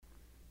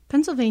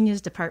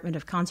Pennsylvania's Department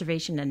of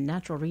Conservation and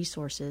Natural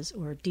Resources,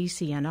 or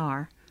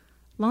DCNR,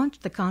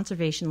 launched the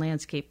Conservation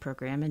Landscape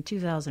Program in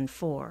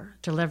 2004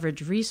 to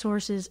leverage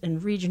resources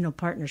and regional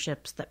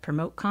partnerships that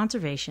promote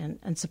conservation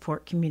and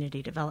support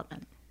community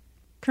development.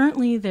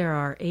 Currently, there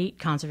are 8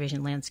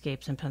 conservation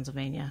landscapes in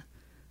Pennsylvania,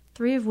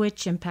 3 of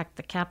which impact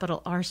the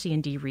capital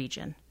RC&D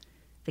region,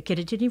 the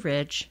Kittatinny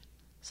Ridge,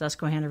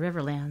 Susquehanna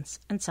Riverlands,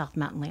 and South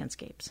Mountain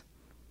Landscapes.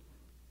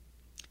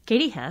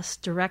 Katie Hess,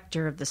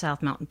 director of the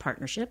South Mountain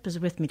Partnership, is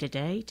with me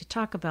today to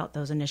talk about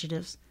those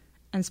initiatives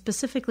and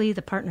specifically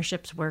the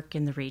partnership's work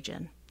in the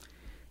region.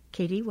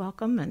 Katie,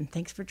 welcome, and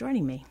thanks for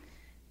joining me.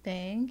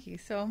 Thank you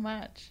so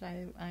much.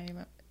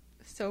 I'm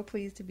so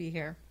pleased to be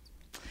here.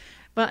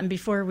 Well, and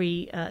before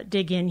we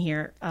dig in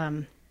here,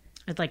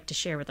 I'd like to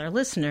share with our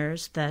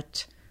listeners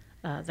that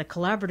the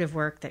collaborative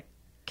work that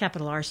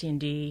Capital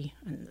RC&D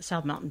and the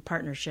South Mountain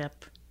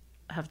Partnership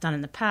have done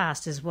in the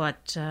past is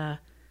what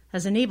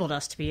has enabled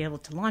us to be able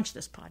to launch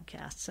this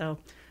podcast. So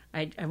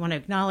I want to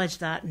acknowledge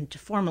that and to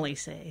formally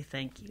say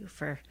thank you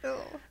for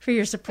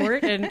your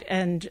support.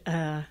 and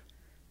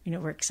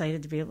we're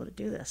excited to be able to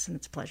do this, and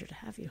it's a pleasure to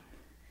have you.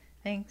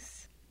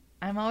 Thanks.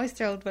 I'm always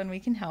thrilled when we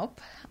can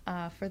help.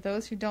 For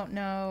those who don't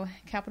know,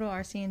 Capital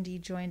RC&D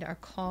joined our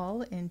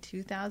call in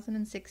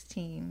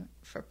 2016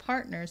 for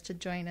partners to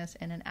join us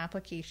in an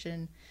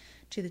application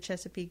to the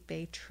Chesapeake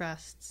Bay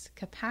Trust's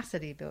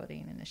capacity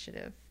building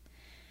initiative.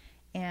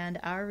 And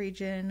our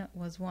region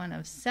was one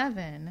of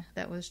 7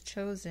 that was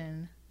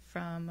chosen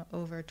from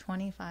over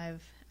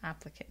 25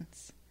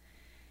 applicants.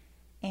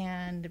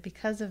 And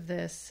because of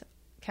this,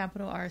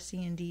 Capital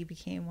RC&D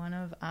became one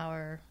of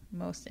our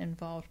most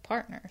involved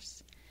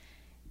partners.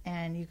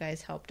 And you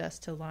guys helped us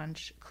to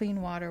launch clean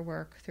water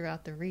work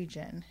throughout the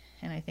region.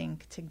 And I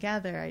think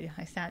together,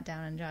 I sat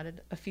down and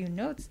jotted a few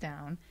notes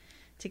down.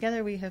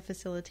 Together we have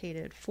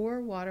facilitated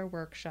 4 water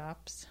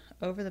workshops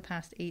over the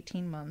past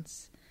 18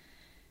 months,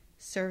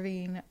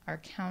 serving our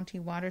county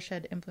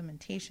watershed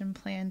implementation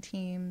plan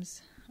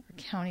teams, our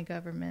county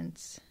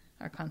governments,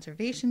 our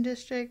conservation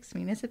districts,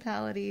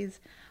 municipalities,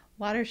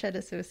 watershed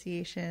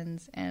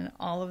associations, and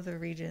all of the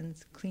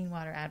region's clean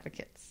water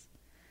advocates.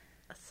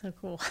 That's so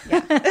cool.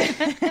 Yeah.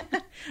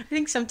 I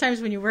think sometimes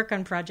when you work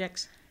on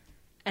projects,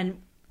 and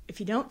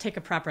if you don't take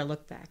a proper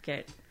look back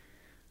at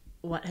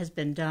what has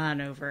been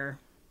done over,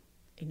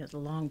 the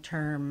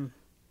long-term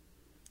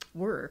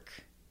work,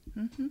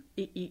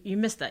 you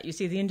miss that. You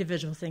see the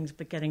individual things,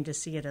 but getting to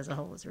see it as a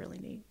whole is really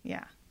neat.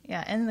 Yeah.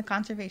 And the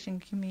conservation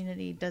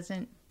community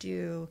doesn't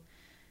do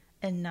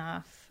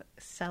enough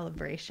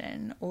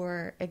celebration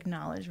or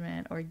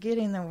acknowledgement or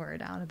getting the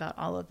word out about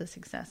all of the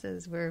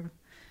successes. We're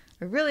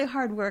really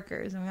hard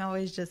workers, and we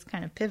always just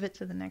kind of pivot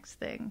to the next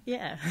thing.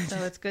 Yeah. So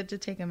it's good to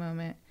take a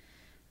moment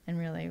and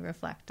really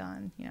reflect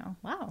on,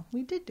 wow,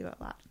 we did do a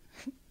lot.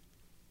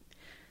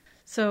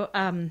 So,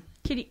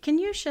 Kitty, can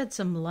you shed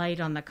some light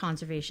on the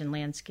conservation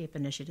landscape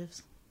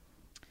initiatives?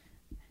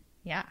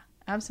 Yeah,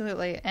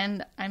 absolutely.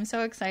 And I'm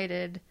so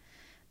excited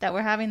that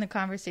we're having the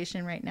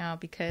conversation right now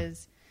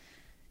because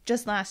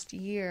just last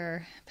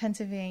year,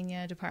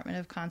 Pennsylvania Department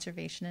of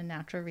Conservation and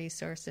Natural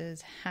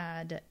Resources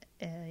had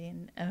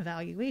an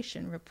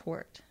evaluation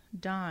report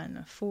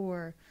done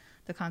for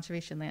the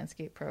Conservation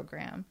Landscape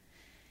Program.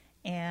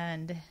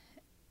 And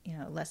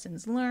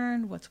lessons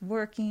learned, what's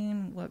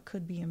working, what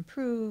could be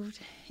improved,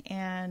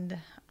 and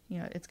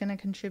it's going to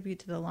contribute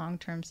to the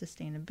long-term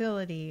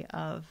sustainability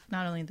of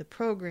not only the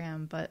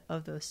program, but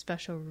of those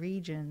special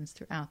regions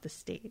throughout the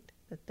state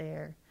that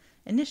they're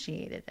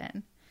initiated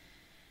in.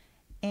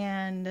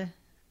 And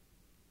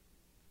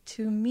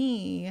to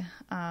me,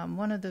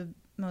 one of the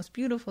most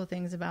beautiful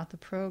things about the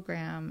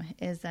program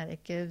is that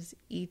it gives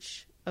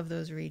each of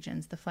those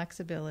regions the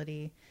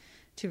flexibility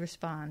to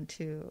respond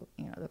to,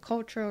 the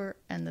culture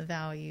and the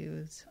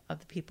values of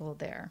the people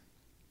there.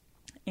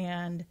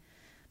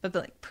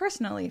 But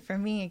personally, for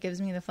me, it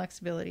gives me the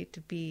flexibility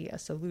to be a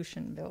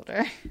solution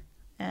builder.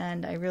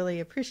 And I really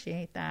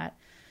appreciate that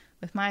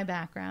with my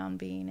background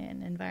being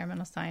in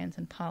environmental science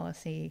and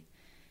policy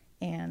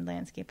and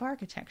landscape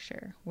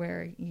architecture,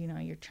 where,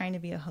 you're trying to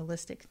be a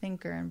holistic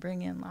thinker and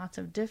bring in lots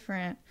of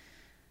different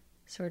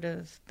sort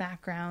of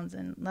backgrounds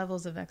and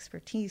levels of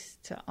expertise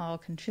to all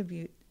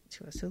contribute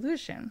to a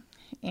solution.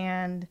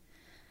 And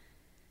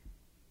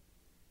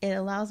it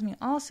allows me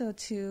also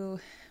to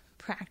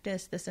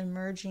practice this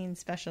emerging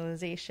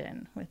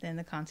specialization within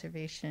the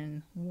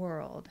conservation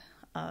world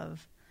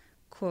of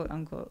quote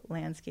unquote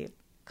landscape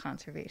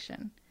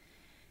conservation.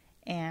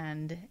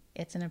 And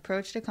it's an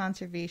approach to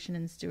conservation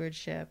and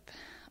stewardship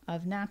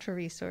of natural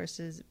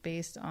resources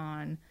based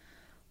on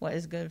what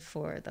is good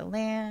for the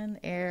land,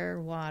 air,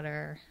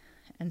 water,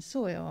 and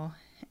soil,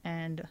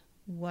 and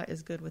what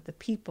is good with the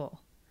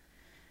people.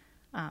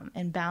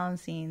 And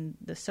balancing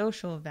the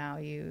social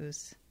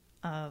values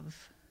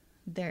of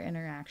their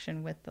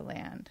interaction with the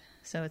land.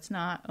 So it's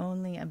not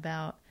only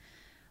about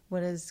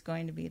what is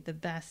going to be the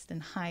best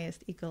and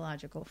highest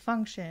ecological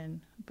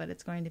function, but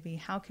it's going to be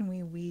how can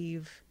we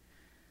weave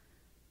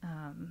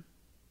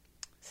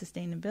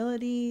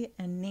sustainability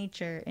and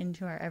nature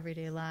into our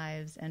everyday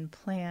lives and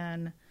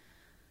plan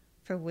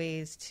for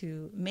ways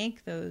to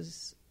make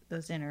those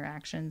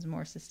interactions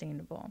more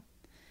sustainable.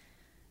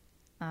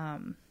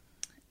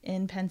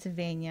 In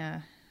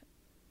Pennsylvania,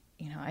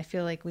 I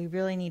feel like we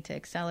really need to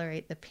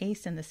accelerate the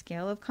pace and the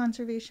scale of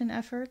conservation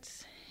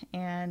efforts.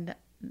 And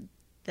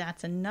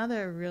that's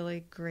another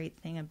really great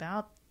thing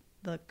about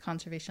the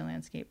Conservation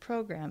Landscape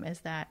Program, is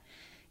that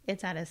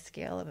it's at a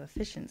scale of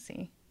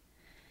efficiency.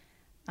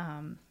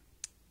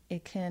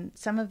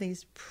 Some of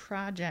these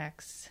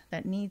projects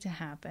that need to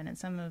happen and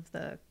some of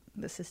the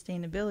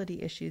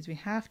sustainability issues we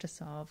have to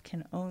solve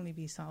can only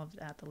be solved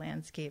at the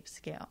landscape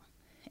scale.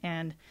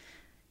 And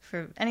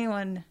for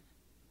anyone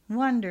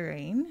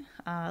wondering,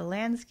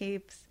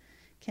 landscapes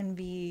can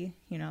be,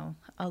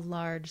 a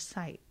large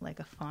site like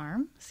a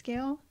farm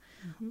scale,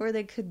 or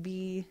they could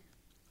be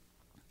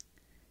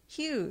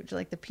huge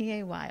like the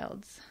PA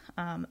Wilds.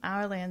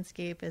 Our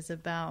landscape is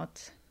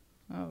about,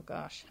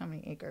 how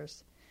many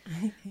acres?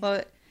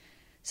 Well,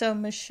 so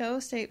Michaud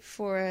State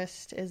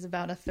Forest is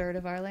about a third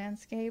of our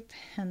landscape,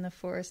 and the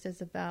forest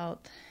is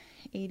about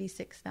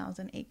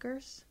 86,000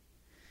 acres.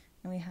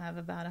 And we have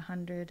about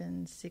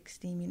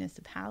 160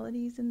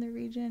 municipalities in the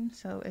region,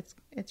 so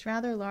it's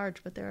rather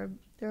large, but there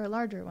are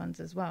larger ones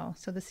as well.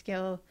 So the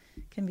scale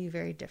can be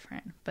very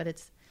different, but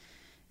it's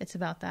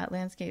about that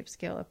landscape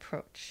scale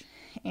approach.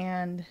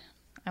 And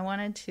I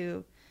wanted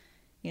to,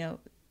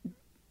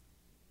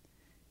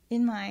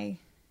 in my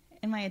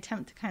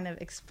attempt to kind of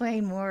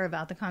explain more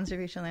about the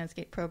Conservation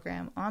Landscape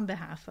Program on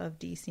behalf of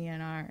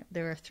DCNR,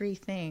 there are 3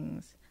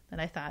 things that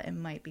I thought it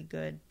might be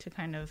good to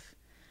kind of,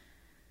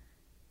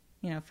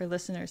 for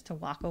listeners to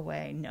walk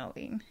away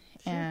knowing.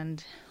 Sure.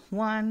 And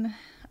one,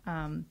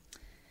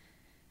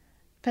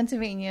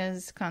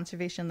 Pennsylvania's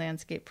Conservation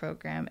Landscape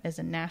Program is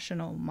a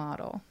national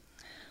model.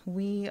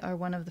 We are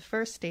one of the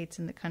first states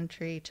in the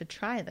country to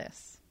try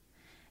this,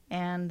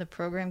 and the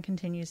program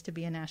continues to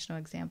be a national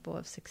example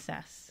of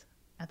success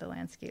at the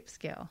landscape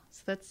scale.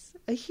 So that's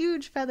a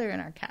huge feather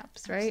in our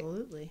caps, right?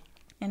 Absolutely.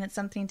 And it's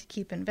something to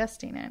keep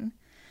investing in.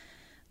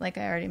 Like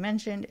I already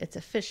mentioned, it's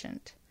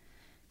efficient.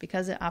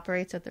 Because it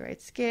operates at the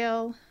right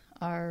scale,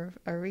 our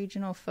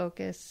regional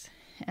focus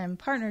and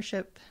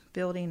partnership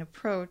building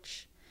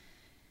approach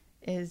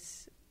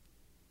is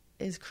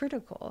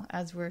critical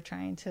as we're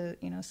trying to,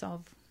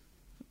 solve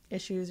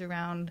issues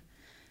around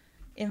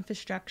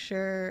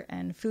infrastructure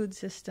and food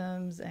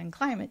systems and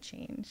climate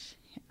change.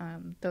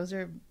 Those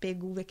are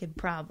big, wicked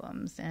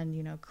problems,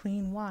 and,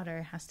 clean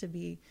water has to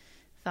be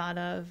thought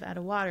of at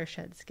a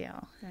watershed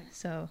scale. Right.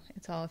 So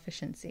it's all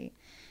efficiency.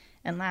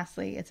 And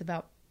lastly, it's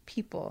about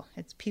people.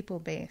 It's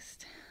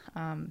people-based.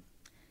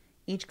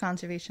 Each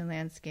conservation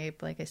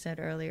landscape, like I said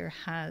earlier,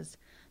 has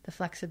the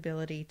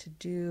flexibility to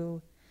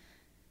do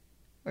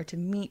or to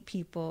meet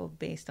people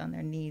based on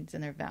their needs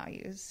and their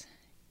values.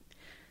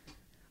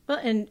 Well,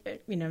 and,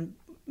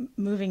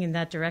 moving in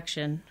that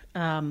direction,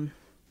 and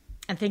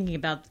thinking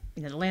about,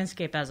 the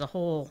landscape as a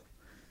whole.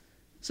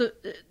 So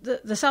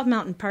the South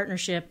Mountain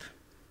Partnership,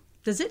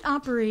 does it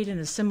operate in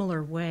a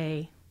similar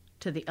way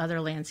to the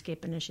other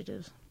landscape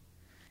initiatives?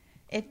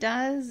 It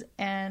does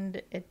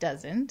and it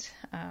doesn't,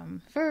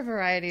 for a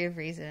variety of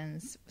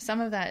reasons. Some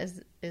of that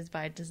is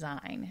by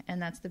design,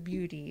 and that's the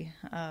beauty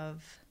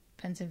of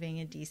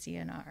Pennsylvania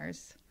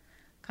DCNR's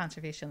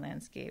Conservation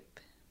Landscape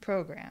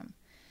Program.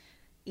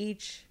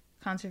 Each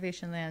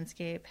conservation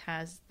landscape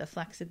has the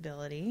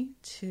flexibility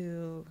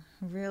to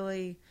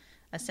really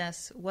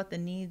assess what the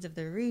needs of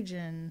the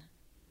region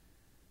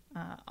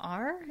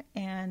are,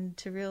 and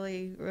to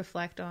really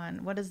reflect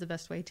on what is the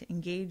best way to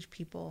engage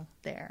people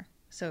there.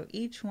 So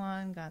each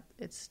one got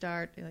its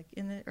start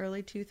in the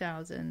early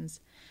 2000s,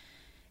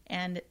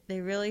 and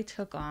they really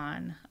took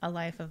on a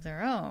life of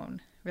their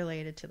own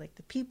related to the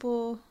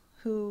people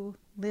who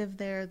live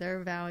there,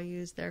 their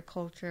values, their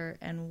culture,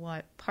 and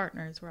what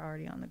partners were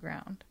already on the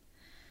ground.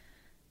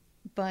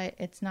 But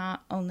it's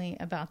not only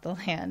about the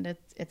land,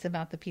 it's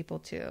about the people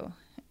too.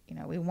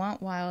 We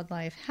want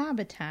wildlife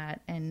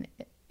habitat and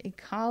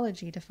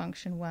ecology to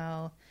function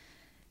well,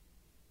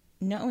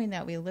 knowing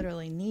that we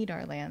literally need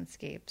our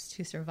landscapes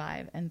to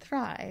survive and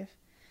thrive.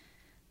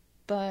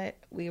 But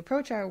we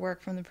approach our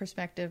work from the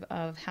perspective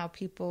of how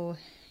people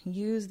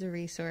use the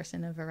resource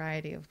in a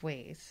variety of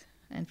ways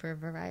and for a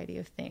variety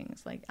of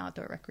things like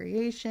outdoor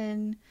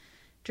recreation,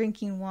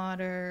 drinking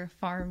water,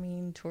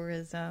 farming,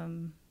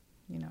 tourism,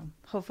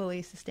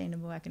 hopefully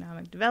sustainable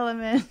economic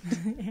development,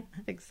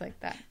 things like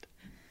that.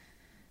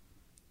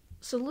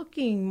 So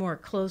looking more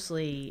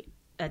closely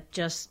at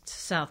just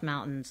South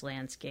Mountain's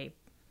landscape,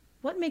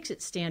 what makes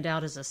it stand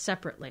out as a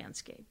separate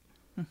landscape?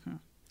 Mm-hmm.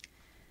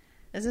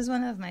 This is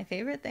one of my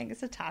favorite things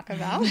to talk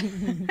about.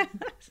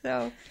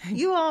 So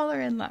you all are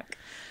in luck.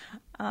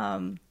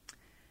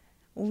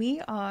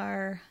 We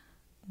are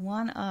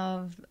one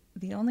of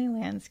the only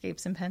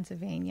landscapes in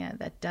Pennsylvania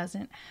that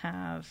doesn't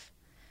have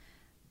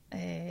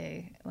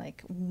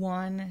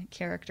one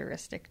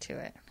characteristic to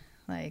it.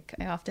 I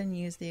often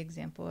use the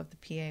example of the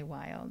PA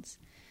Wilds.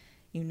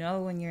 You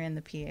know when you're in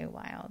the PA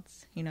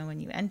wilds. You know when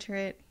you enter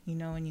it. You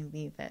know when you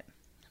leave it.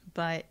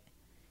 But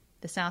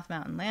the South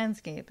Mountain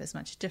landscape is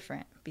much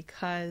different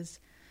because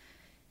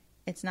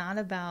it's not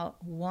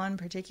about one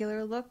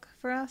particular look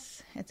for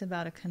us. It's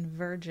about a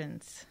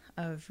convergence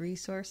of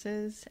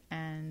resources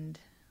and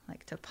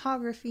like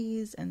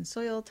topographies and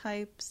soil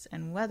types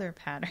and weather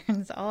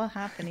patterns all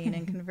happening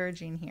and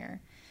converging here.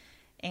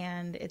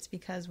 And it's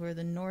because we're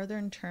the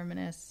northern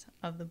terminus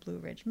of the Blue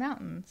Ridge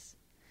Mountains,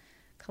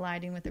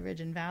 colliding with the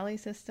Ridge and Valley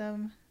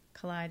system,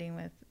 colliding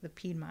with the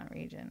Piedmont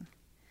region.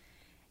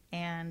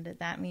 And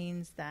that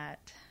means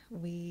that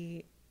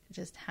we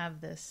just have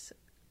this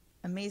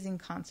amazing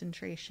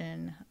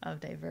concentration of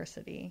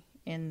diversity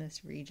in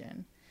this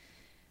region.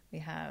 We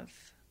have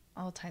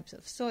all types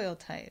of soil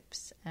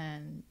types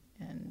and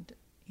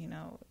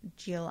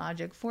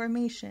geologic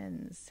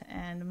formations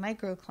and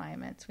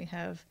microclimates. We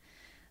have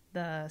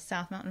the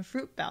South Mountain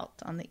Fruit Belt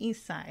on the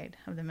east side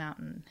of the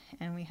mountain,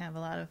 and we have a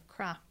lot of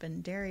crop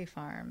and dairy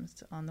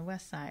farms on the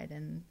west side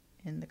and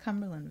in the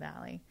Cumberland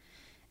Valley.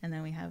 And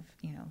then we have,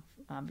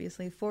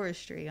 obviously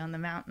forestry on the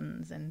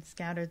mountains and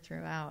scattered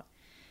throughout.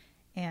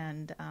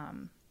 And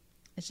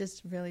it's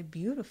just really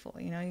beautiful.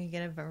 You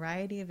get a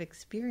variety of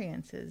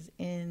experiences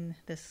in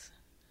this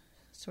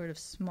sort of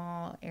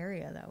small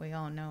area that we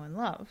all know and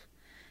love.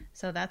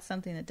 So that's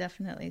something that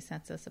definitely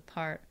sets us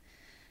apart.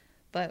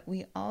 But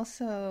we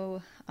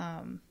also,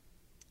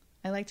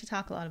 I like to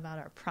talk a lot about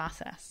our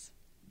process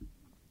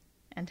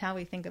and how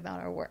we think about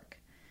our work.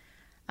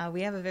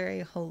 We have a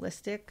very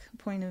holistic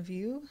point of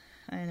view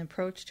and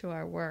approach to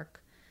our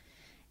work.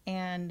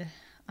 And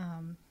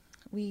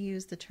we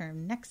use the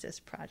term nexus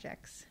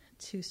projects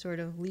to sort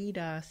of lead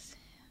us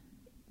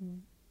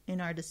in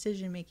our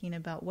decision making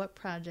about what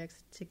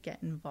projects to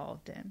get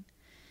involved in.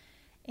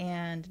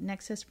 And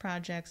nexus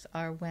projects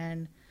are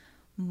when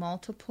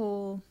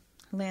multiple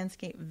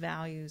landscape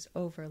values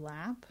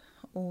overlap,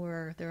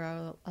 or there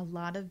are a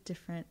lot of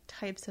different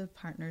types of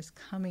partners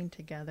coming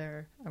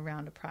together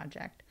around a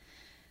project.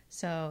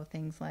 So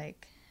things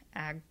like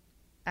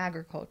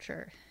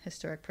agriculture,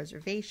 historic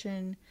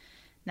preservation,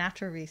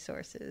 natural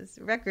resources,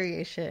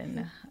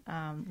 recreation,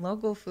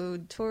 local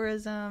food,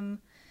 tourism,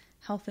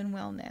 health and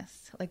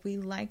wellness. Like, we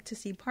like to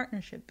see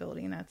partnership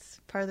building. That's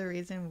part of the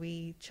reason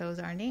we chose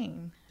our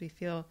name. We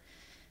feel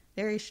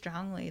very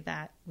strongly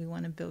that we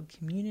want to build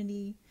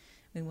community.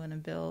 We want to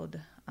build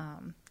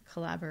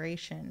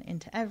collaboration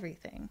into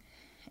everything.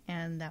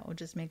 And that will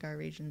just make our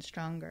region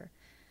stronger.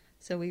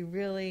 So we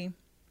really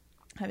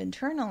have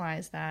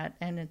internalized that,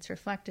 and it's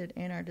reflected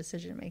in our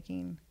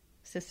decision-making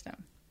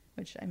system,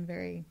 which I'm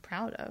very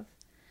proud of.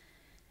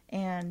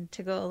 And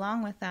to go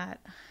along with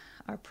that,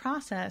 our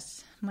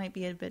process might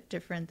be a bit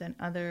different than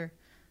other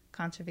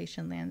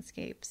conservation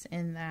landscapes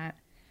in that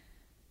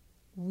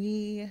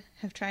we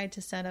have tried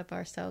to set up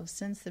ourselves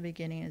since the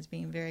beginning as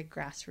being very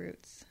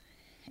grassroots.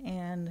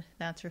 And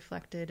that's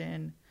reflected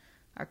in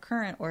our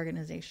current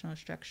organizational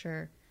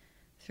structure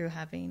through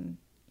having,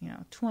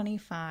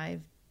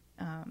 25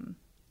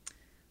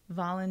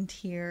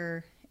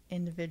 volunteer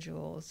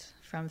individuals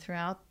from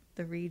throughout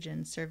the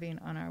region serving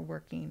on our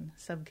working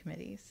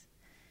subcommittees.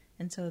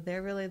 And so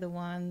they're really the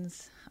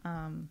ones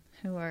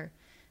who are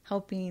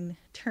helping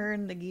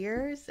turn the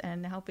gears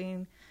and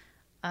helping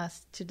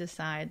us to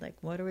decide, like,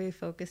 what are we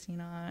focusing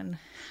on?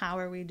 How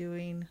are we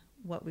doing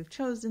what we've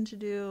chosen to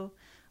do?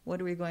 What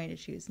are we going to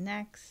choose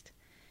next?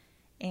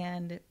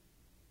 And,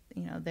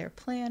 they're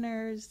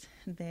planners,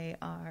 they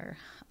are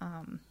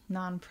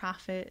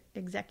nonprofit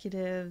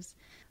executives,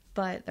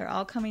 but they're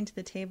all coming to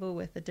the table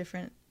with a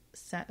different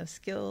set of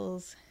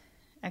skills,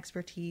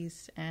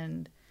 expertise,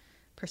 and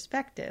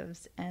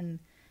perspectives. And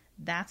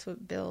that's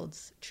what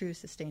builds true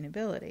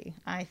sustainability,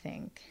 I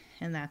think.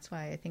 And that's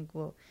why I think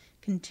we'll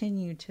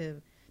continue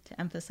to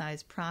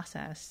emphasize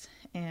process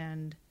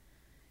and,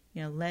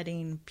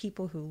 letting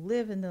people who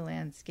live in the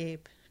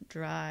landscape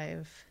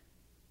drive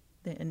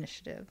the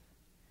initiative.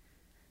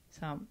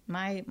 So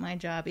my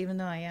job, even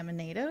though I am a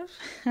native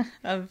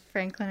of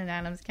Franklin and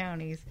Adams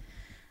counties,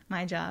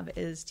 my job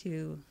is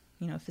to,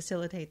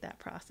 facilitate that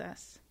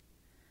process.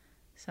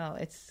 So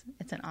it's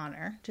an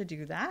honor to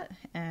do that,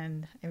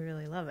 and I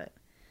really love it.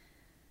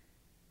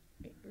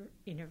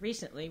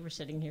 Recently, we're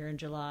sitting here in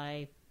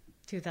July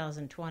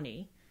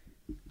 2020,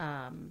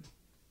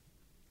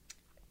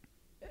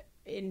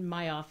 in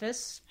my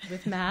office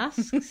with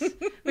masks,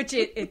 which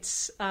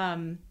it's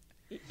I'm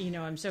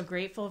so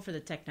grateful for the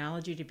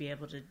technology to be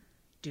able to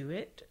do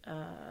it,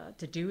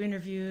 to do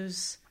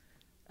interviews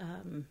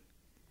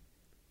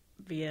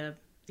via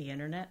the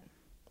internet.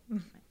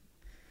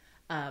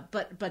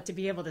 But to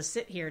be able to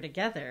sit here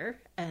together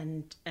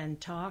and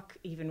talk,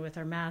 even with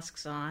our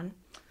masks on,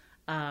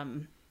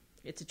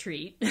 it's a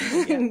treat.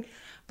 Yeah.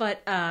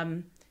 But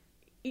the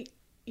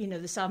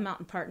South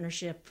Mountain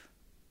Partnership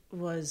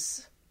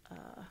was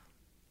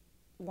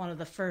one of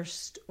the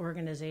first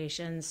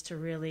organizations to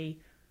really,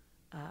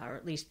 or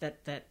at least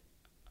that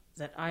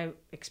I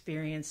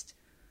experienced,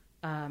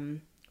 where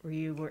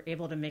you were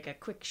able to make a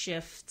quick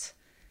shift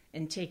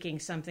in taking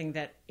something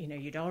that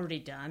you'd already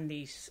done,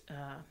 these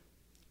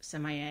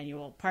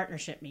semi-annual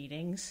partnership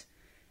meetings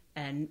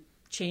and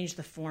change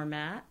the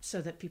format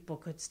so that people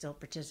could still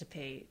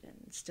participate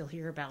and still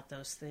hear about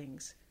those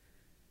things.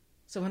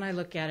 So when I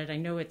look at it, I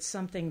know it's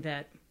something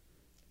that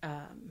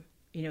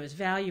is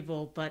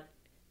valuable, but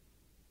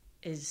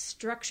is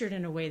structured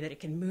in a way that it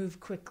can move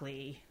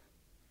quickly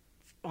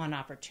on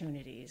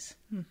opportunities.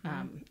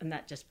 And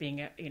that just being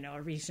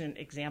a recent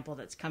example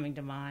that's coming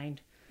to mind.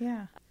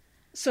 Yeah.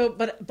 So,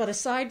 but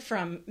aside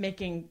from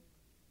making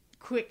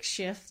quick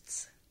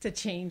shifts to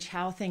change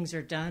how things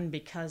are done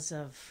because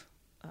of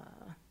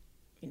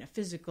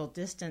physical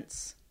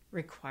distance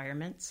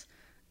requirements,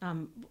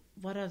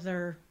 what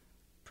other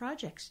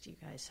projects do you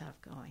guys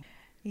have going?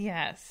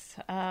 Yes.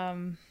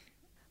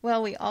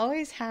 Well, we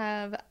always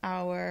have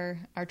our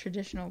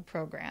traditional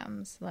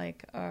programs,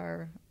 like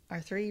our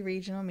 3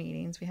 regional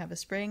meetings. We have a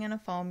spring and a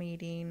fall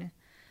meeting,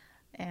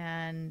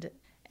 and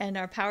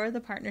our Power of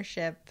the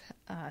Partnership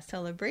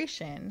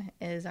celebration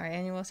is our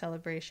annual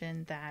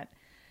celebration that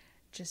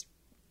just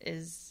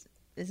is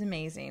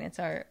amazing. It's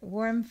our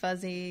warm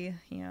fuzzy,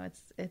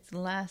 it's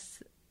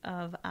less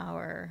of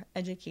our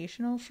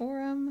educational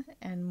forum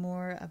and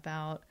more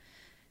about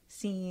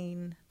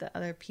seeing the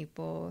other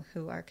people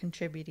who are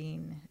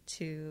contributing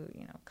to,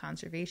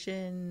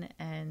 conservation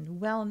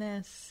and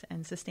wellness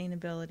and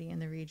sustainability in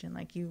the region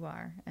like you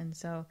are. And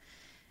so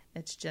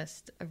it's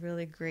just a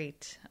really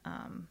great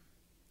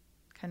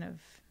kind of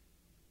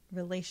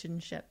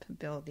relationship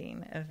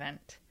building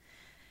event.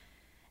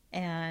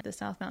 And the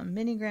South Mountain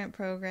Mini Grant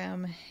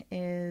Program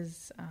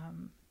is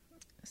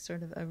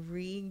sort of a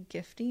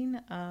re-gifting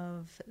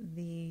of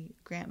the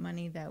grant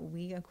money that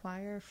we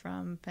acquire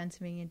from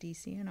Pennsylvania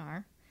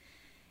DCNR.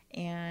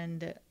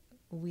 And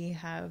we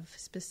have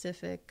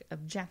specific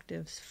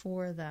objectives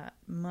for that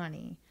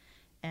money.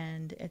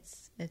 And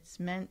it's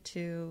meant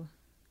to,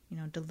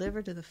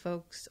 deliver to the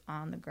folks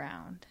on the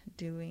ground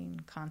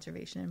doing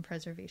conservation and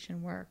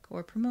preservation work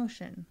or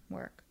promotion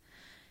work.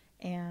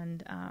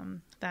 And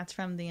that's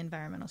from the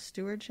Environmental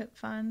Stewardship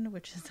Fund,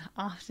 which is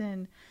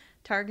often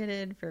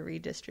targeted for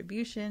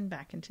redistribution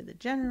back into the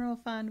general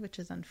fund, which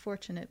is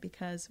unfortunate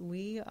because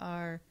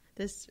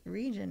this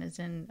region is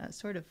in a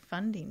sort of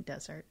funding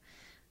desert.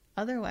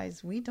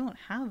 Otherwise, we don't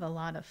have a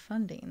lot of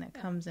funding that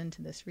comes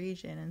into this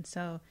region. And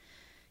so,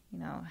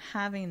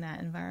 having that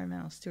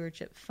Environmental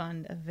Stewardship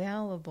Fund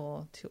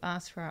available to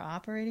us for our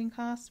operating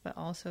costs, but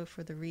also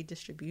for the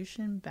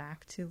redistribution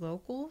back to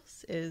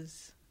locals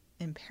is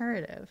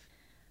imperative.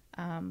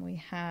 We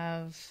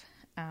have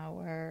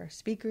our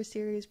speaker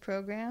series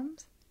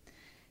programs.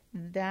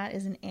 That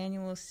is an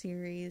annual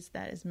series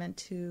that is meant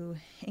to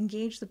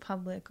engage the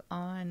public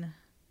on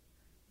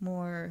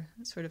more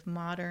sort of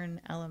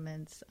modern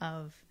elements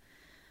of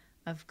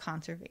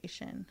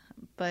conservation.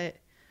 But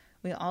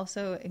we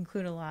also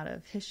include a lot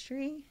of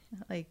history,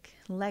 like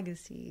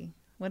legacy.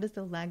 What is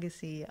the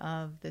legacy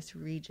of this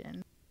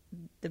region?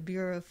 The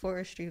Bureau of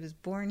Forestry was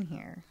born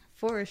here.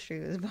 Forestry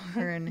was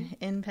born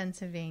in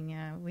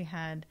Pennsylvania. We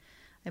had,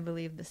 I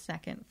believe, the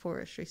second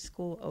forestry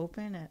school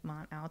open at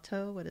Mont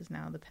Alto, what is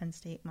now the Penn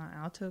State Mont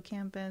Alto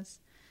campus.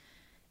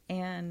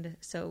 And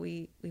so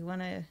we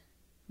want to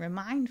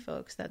remind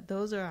folks that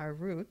those are our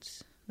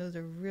roots. Those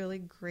are really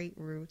great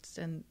roots,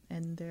 and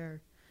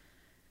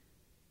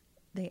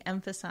they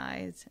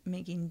emphasize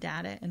making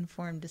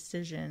data-informed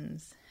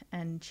decisions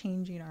and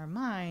changing our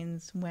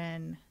minds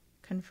when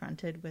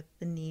confronted with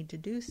the need to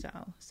do so.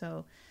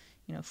 So,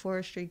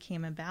 forestry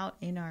came about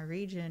in our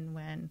region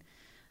when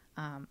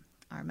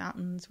our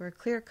mountains were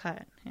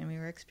clear-cut and we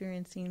were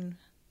experiencing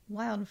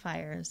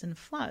wildfires and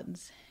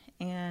floods,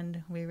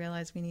 and we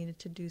realized we needed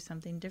to do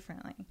something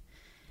differently.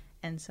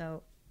 And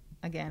so,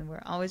 again,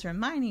 we're always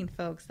reminding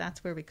folks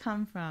that's where we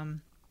come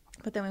from,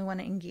 but then we want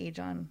to engage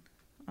on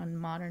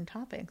modern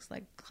topics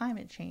like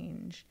climate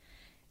change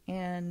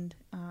and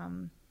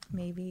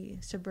maybe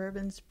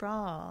suburban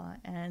sprawl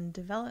and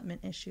development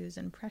issues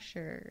and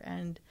pressure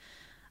and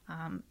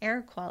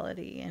air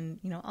quality and,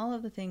 all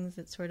of the things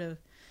that sort of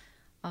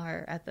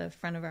are at the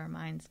front of our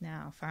minds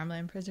now.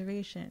 Farmland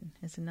preservation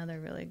is another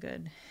really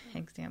good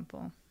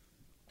example.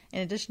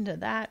 In addition to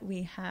that,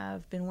 we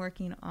have been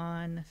working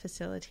on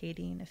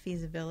facilitating a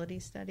feasibility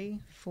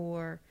study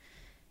for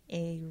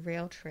a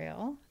rail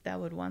trail that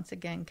would once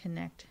again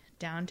connect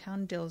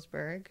downtown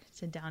Dillsburg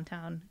to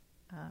downtown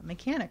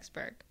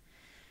Mechanicsburg.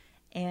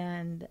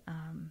 And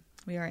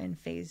we are in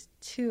phase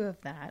 2 of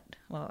that,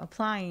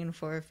 applying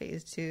for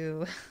phase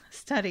 2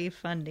 study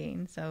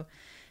funding. So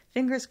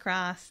fingers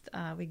crossed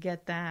we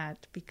get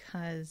that,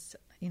 because,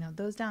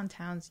 those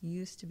downtowns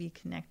used to be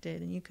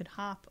connected and you could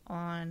hop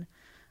on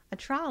a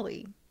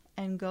trolley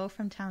and go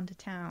from town to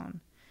town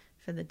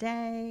for the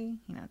day,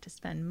 to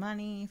spend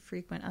money,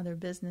 frequent other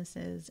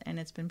businesses. And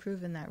it's been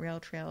proven that rail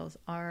trails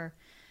are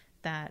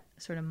that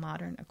sort of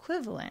modern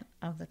equivalent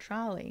of the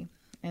trolley.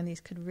 And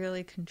these could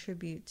really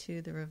contribute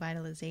to the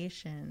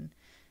revitalization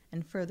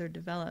and further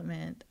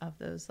development of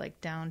those like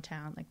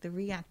downtown, like the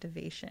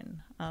reactivation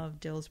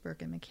of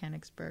Dillsburg and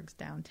Mechanicsburg's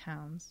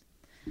downtowns.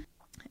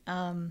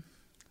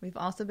 We've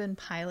also been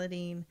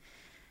piloting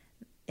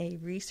a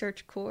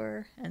research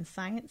corps and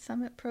science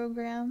summit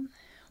program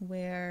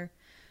where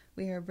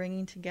we are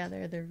bringing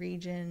together the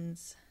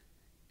region's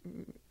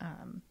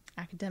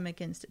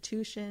academic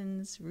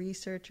institutions,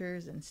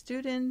 researchers, and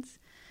students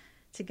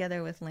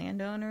together with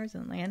landowners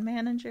and land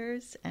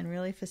managers, and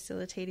really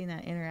facilitating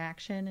that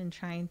interaction and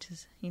trying to,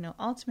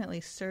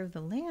 ultimately serve the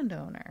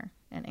landowner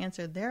and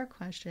answer their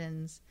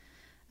questions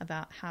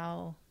about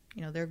how,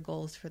 their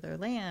goals for their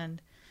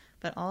land,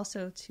 but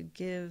also to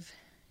give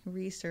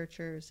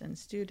researchers and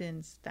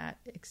students that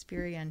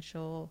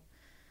experiential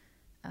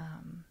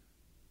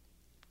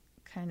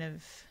kind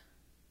of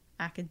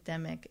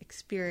academic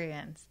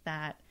experience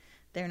that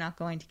they're not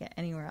going to get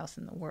anywhere else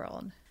in the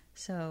world.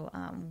 So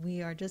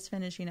we are just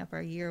finishing up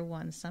our year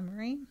one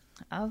summary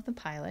of the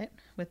pilot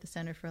with the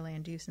Center for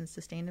Land Use and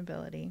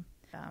Sustainability.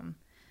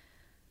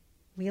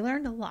 We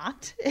learned a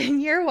lot in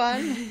year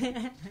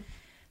one.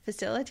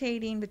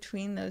 Facilitating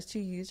between those two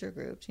user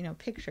groups,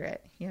 picture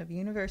it. You have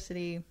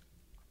university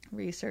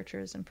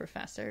researchers and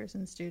professors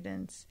and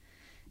students,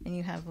 and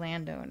you have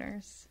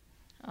landowners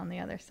on the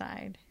other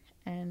side.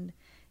 And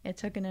it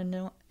took an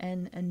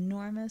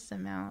enormous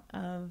amount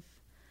of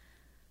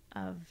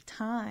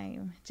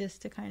time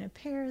just to kind of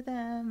pair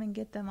them and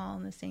get them all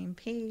on the same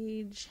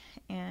page,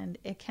 and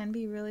it can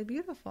be really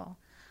beautiful.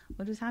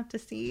 We'll just have to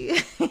see,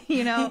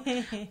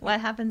 what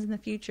happens in the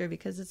future,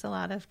 because it's a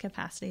lot of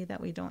capacity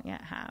that we don't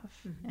yet have.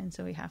 Mm-hmm. And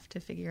so we have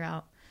to figure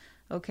out,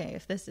 okay,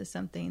 if this is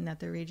something that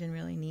the region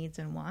really needs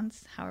and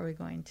wants, how are we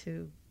going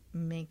to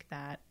make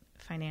that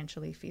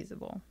financially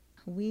feasible?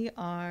 We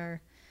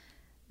are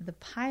the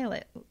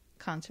pilot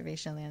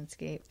conservation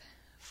landscape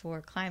for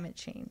climate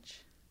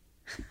change.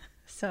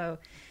 So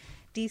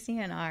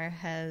DCNR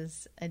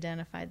has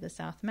identified the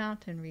South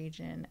Mountain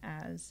region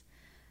as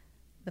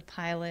the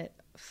pilot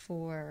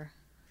for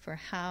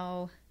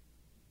how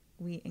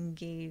we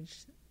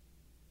engage,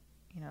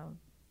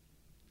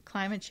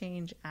 climate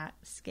change at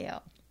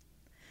scale.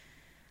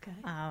 Okay.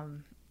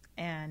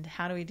 And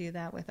how do we do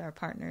that with our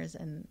partners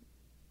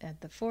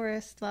at the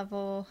forest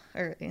level,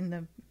 or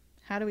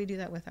how do we do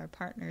that with our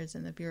partners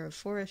in the Bureau of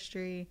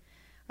Forestry,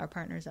 our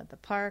partners at the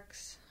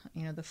parks,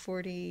 the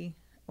 40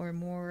 or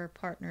more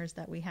partners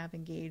that we have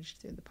engaged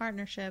through the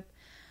partnership.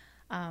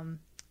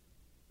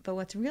 But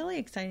what's really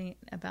exciting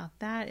about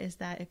that is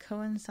that it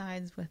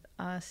coincides with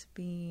us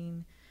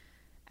being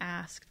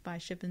asked by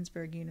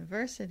Shippensburg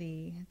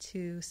University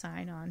to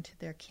sign on to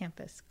their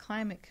campus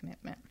climate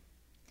commitment.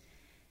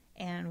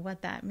 And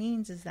what that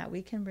means is that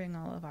we can bring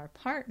all of our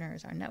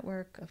partners, our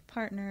network of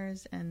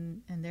partners,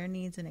 and their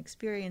needs and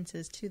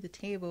experiences to the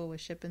table with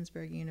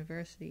Shippensburg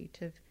University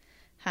to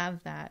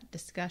have that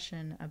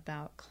discussion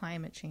about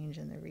climate change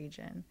in the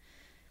region.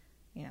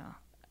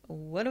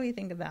 What do we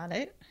think about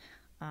it?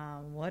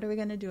 What are we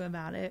going to do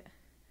about it?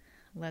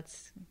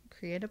 Let's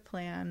create a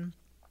plan,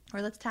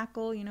 or let's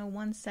tackle,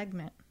 one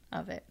segment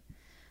of it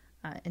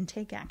and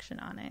take action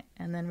on it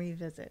and then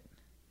revisit.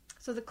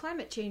 So the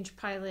climate change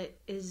pilot,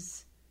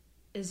 is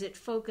it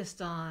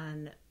focused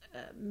on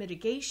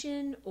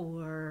mitigation,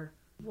 or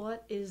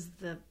what is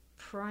the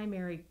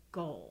primary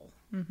goal?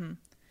 Mm-hmm.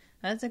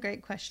 That's a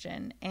great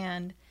question.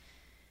 And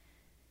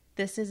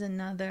this is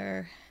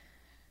another...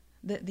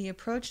 The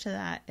approach to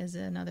that is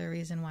another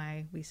reason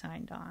why we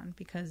signed on,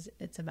 because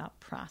it's about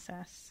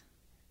process.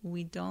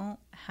 We don't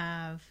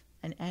have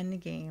an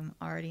end game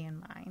already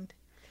in mind.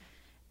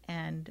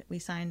 And we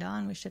signed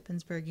on with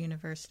Shippensburg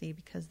University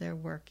because they're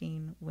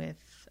working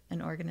with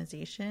an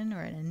organization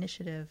or an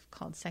initiative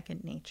called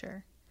Second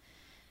Nature.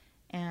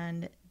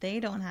 And they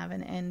don't have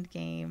an end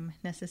game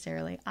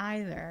necessarily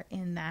either,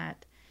 in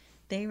that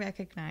they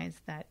recognize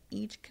that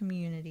each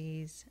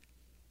community's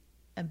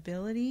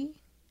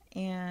ability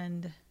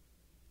and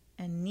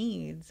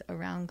needs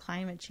around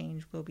climate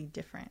change will be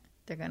different.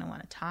 They're going to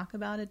want to talk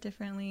about it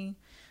differently.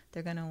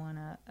 They're going to want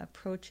to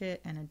approach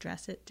it and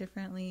address it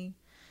differently.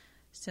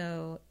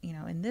 So,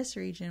 in this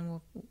region,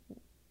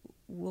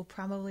 we'll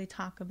probably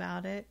talk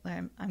about it.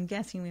 I'm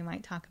guessing we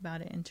might talk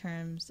about it in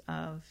terms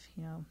of,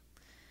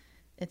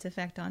 its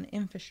effect on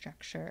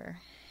infrastructure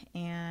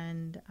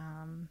and,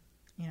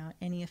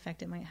 any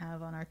effect it might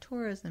have on our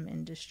tourism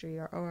industry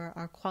or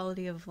our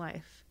quality of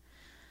life.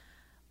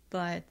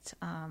 But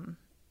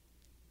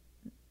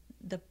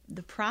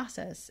the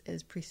process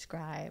is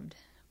prescribed,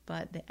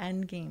 but the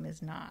end game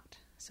is not.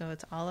 So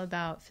it's all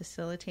about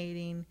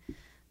facilitating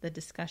the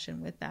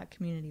discussion with that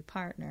community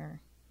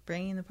partner,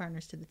 bringing the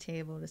partners to the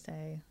table to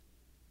say,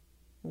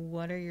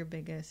 what are your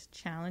biggest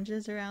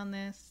challenges around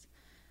this?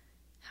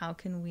 How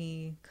can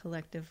we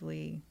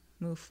collectively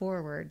move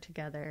forward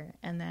together?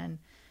 And then,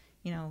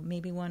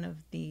 maybe one of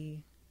the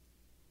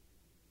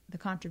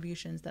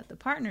contributions that the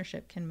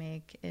partnership can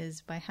make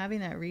is by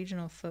having that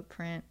regional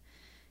footprint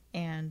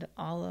and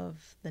all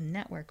of the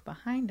network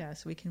behind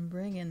us, we can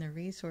bring in the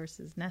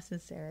resources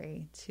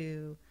necessary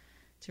to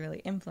really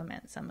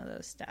implement some of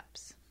those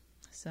steps.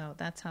 So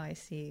that's how I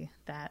see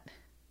that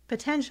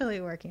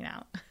potentially working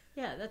out.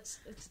 Yeah, it's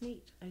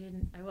neat.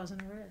 I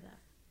wasn't aware of that.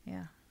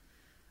 Yeah.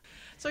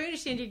 So I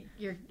understand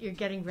you're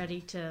getting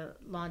ready to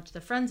launch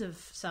the Friends of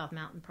South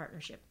Mountain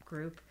Partnership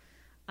group.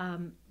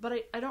 But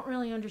I don't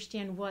really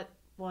understand what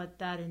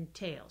that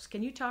entails.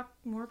 Can you talk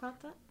more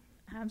about that?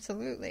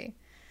 Absolutely.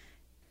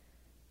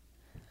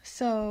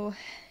 So,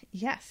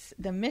 yes,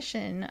 the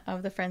mission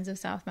of the Friends of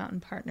South Mountain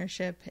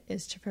Partnership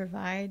is to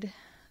provide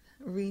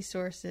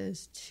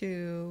resources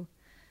to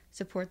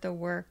support the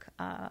work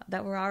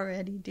that we're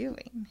already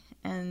doing.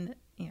 And,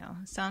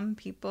 some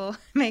people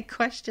may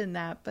question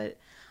that, but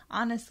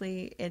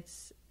honestly,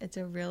 it's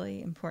a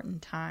really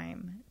important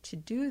time to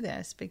do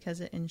this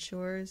because it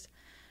ensures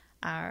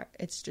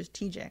it's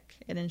strategic.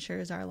 It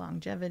ensures our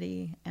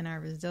longevity and our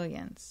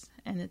resilience.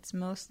 And it's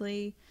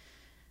mostly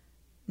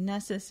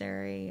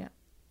necessary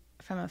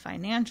from a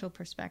financial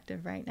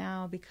perspective right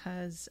now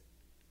because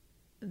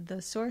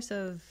the source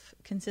of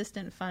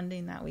consistent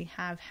funding that we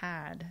have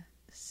had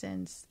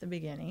since the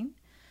beginning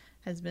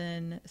has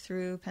been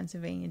through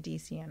Pennsylvania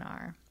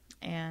DCNR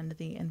and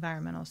the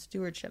Environmental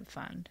Stewardship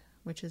Fund,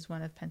 which is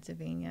one of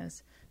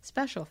Pennsylvania's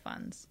special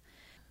funds.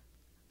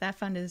 That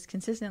fund is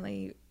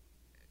consistently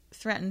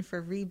threatened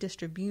for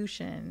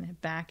redistribution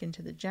back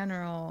into the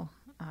general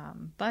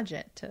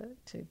budget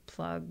to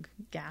plug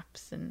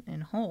gaps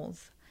and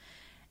holes.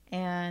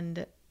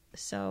 And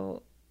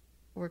so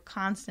we're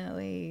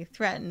constantly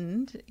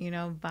threatened,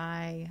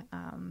 by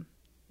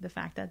the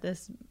fact that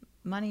this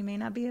money may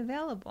not be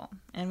available,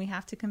 and we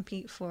have to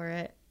compete for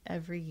it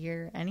every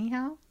year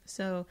anyhow.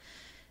 So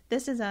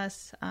this is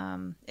us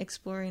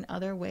exploring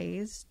other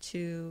ways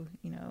to,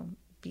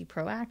 be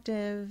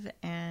proactive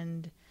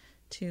and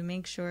to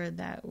make sure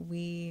that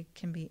we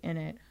can be in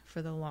it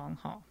for the long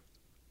haul.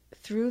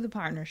 Through the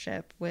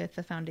partnership with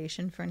the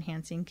Foundation for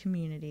Enhancing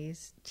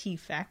Communities,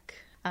 TFEC,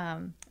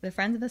 the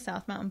Friends of the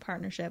South Mountain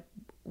Partnership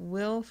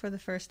will, for the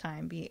first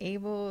time, be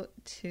able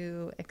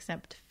to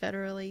accept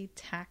federally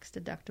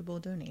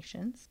tax-deductible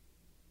donations.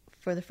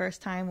 For the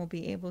first time, we'll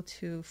be able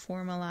to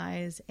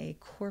formalize a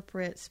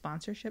corporate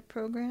sponsorship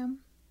program,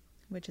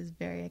 which is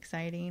very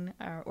exciting.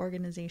 Our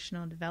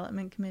Organizational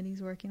Development Committee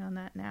is working on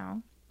that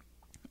now.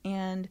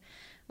 And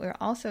we're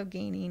also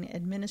gaining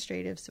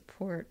administrative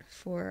support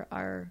for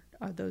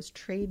those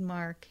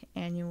trademark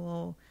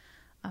annual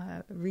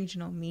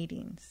regional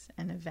meetings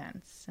and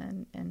events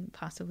and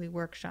possibly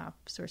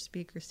workshops or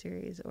speaker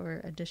series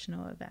or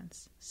additional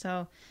events.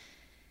 So,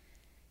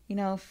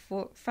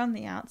 from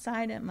the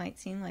outside, it might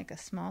seem like a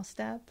small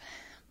step,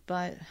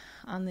 but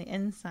on the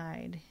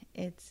inside,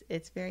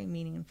 it's very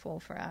meaningful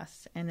for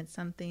us, and it's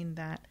something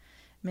that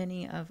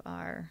many of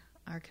our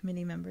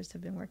committee members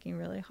have been working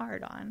really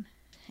hard on.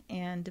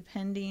 And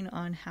depending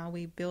on how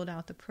we build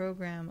out the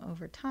program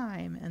over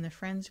time and the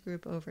Friends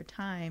group over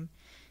time,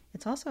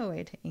 it's also a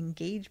way to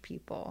engage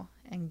people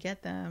and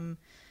get them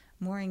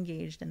more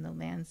engaged in the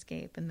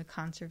landscape and the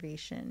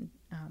conservation,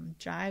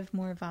 drive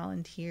more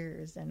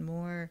volunteers and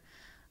more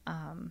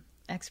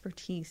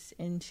expertise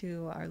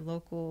into our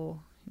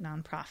local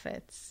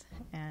nonprofits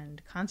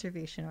and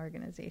conservation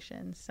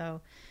organizations.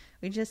 So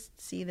we just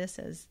see this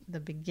as the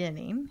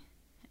beginning,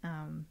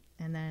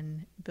 and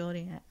then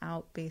building it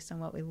out based on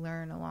what we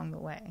learn along the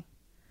way.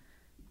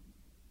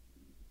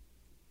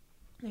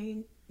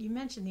 You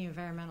mentioned the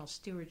Environmental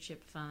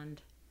Stewardship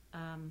Fund,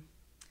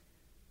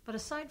 but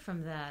aside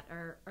from that,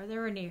 are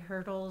there any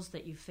hurdles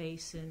that you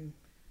face in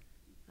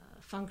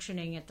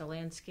functioning at the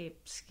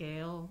landscape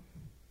scale,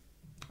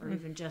 or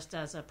even just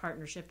as a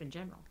partnership in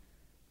general?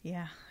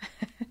 Yeah.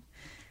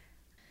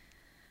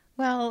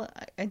 Well,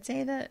 I'd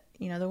say that,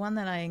 the one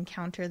that I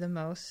encounter the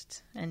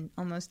most and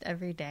almost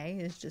every day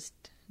is just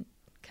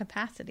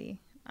capacity.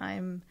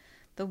 I'm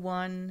the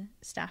one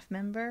staff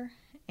member,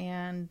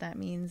 and that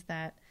means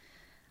that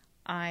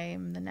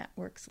I'm the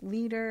network's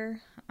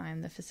leader,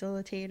 I'm the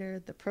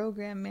facilitator, the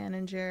program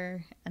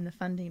manager, and the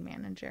funding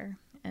manager.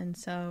 And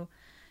so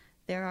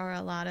there are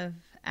a lot of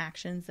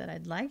actions that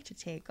I'd like to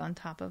take on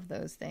top of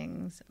those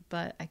things,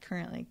 but I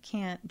currently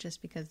can't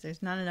just because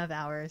there's not enough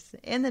hours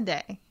in the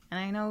day. And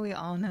I know we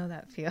all know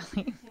that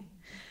feeling,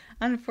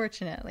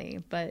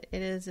 unfortunately, but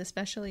it is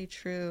especially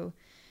true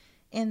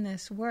in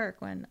this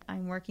work when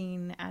I'm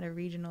working at a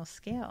regional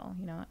scale,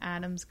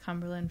 Adams,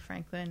 Cumberland,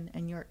 Franklin,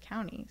 and York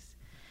counties.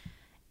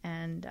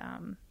 And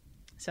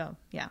so,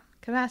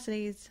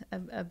 capacity is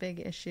a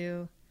big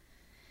issue.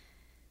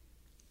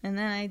 And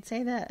then I'd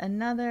say that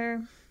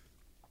another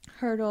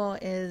hurdle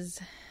is,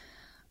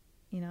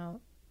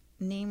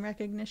 name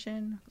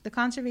recognition. The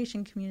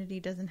conservation community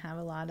doesn't have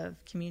a lot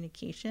of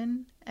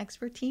communication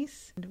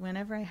expertise. And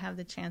whenever I have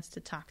the chance to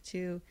talk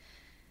to,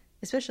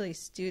 especially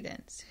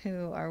students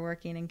who are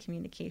working in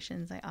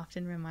communications, I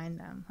often remind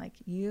them,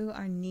 you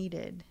are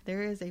needed.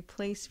 There is a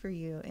place for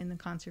you in the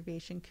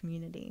conservation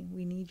community.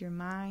 We need your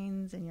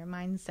minds and your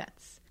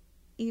mindsets.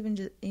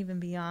 Even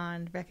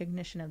beyond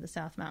recognition of the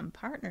South Mountain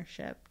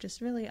Partnership,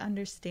 just really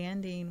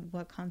understanding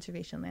what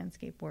conservation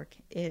landscape work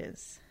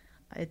is.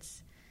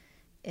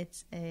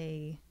 It's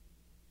a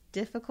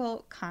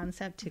difficult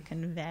concept to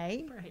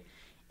convey, Right.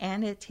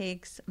 And it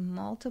takes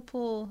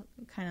multiple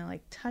kind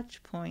of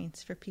touch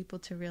points for people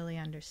to really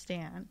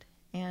understand.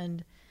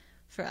 And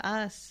for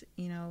us,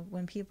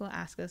 when people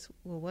ask us,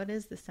 well, what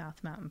is the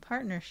South Mountain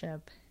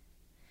Partnership?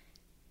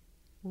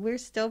 we're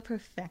still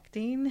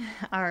perfecting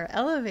our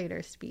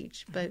elevator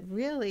speech, but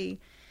really,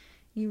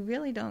 you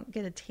really don't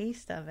get a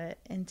taste of it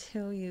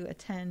until you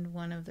attend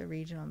one of the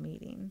regional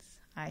meetings,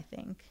 I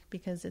think,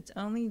 because it's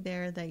only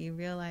there that you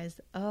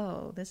realize,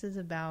 oh, this is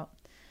about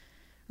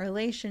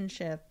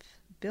relationship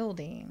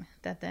building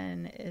that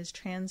then is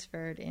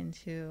transferred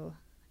into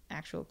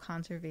actual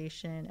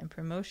conservation and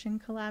promotion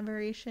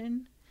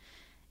collaboration,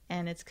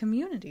 and it's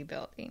community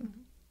building.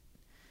 Mm-hmm.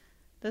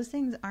 Those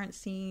things aren't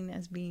seen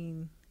as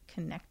being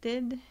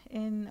connected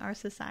in our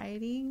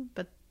society,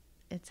 but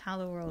it's how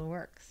the world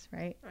works,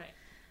 right? Right.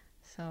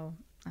 So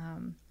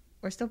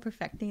we're still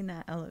perfecting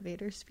that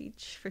elevator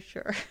speech for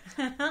sure.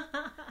 And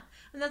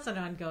that's an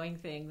ongoing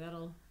thing.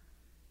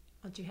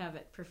 Once you have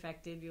it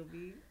perfected, you'll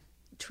be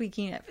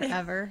tweaking it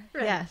forever.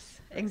 Right.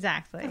 Yes,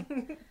 exactly.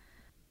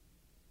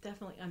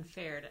 Definitely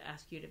unfair to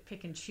ask you to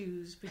pick and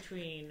choose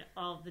between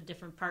all the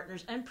different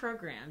partners and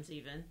programs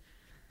even.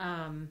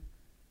 And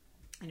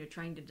you're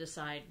trying to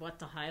decide what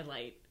to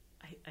highlight,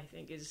 I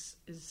think is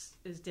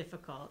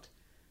difficult.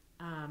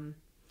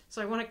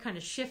 So I want to kind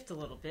of shift a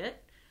little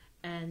bit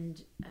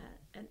and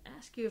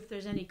ask you if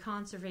there's any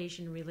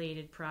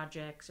conservation-related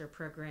projects or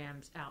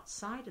programs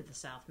outside of the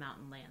South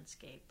Mountain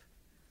landscape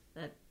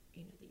that that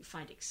you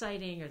find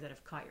exciting or that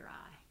have caught your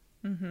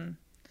eye. Mm-hmm.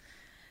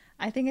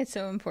 I think it's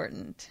so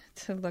important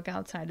to look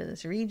outside of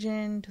this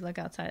region, to look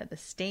outside of the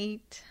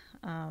state,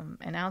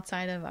 and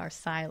outside of our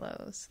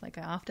silos. Like,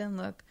 I often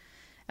look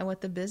at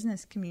what the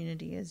business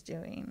community is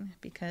doing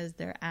because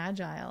they're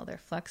agile, they're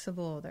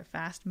flexible, they're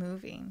fast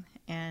moving,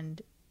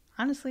 and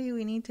honestly,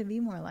 we need to be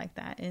more like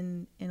that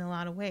in a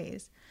lot of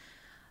ways.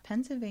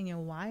 Pennsylvania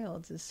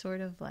Wilds is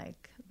sort of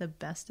like the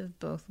best of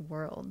both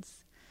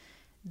worlds.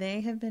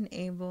 They have been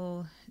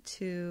able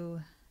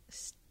to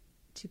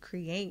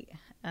create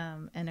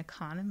an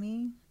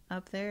economy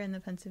up there in the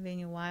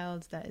Pennsylvania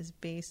Wilds that is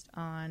based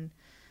on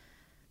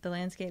the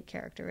landscape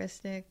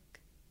characteristic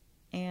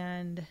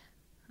and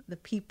the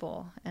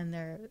people and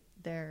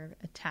their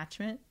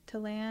attachment to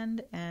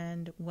land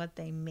and what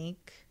they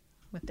make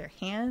with their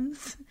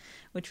hands,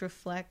 which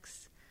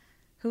reflects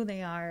who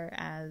they are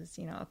as,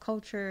 a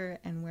culture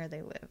and where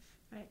they live.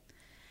 Right.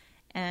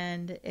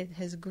 And it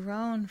has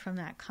grown from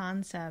that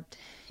concept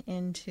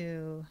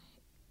into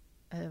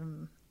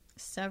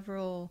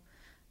several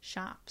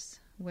shops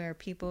where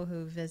people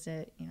who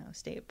visit,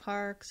 state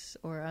parks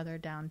or other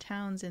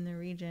downtowns in the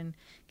region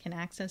can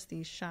access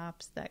these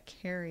shops that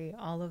carry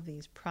all of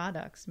these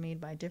products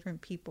made by different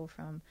people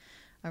from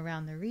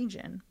around the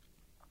region.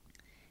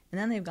 And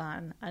then they've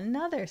gone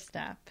another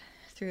step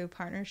through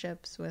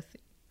partnerships with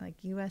like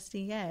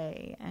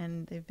USDA,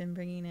 and they've been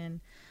bringing in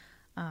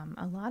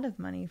a lot of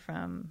money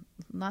from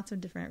lots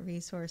of different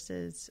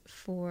resources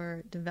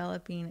for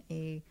developing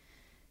a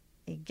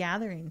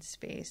gathering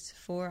space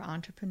for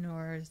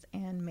entrepreneurs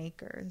and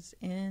makers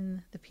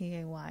in the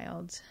PA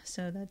Wilds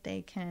so that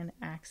they can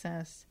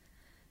access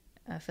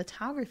a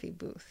photography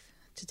booth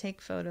to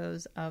take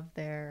photos of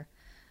their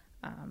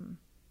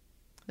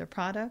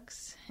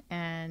products,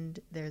 and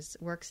there's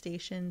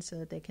workstations so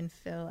that they can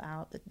fill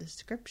out the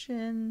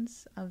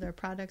descriptions of their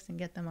products and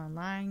get them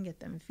online, get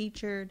them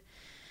featured.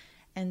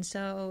 And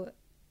so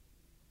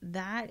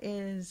that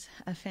is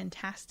a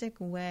fantastic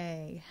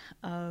way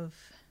of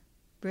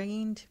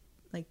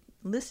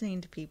listening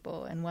to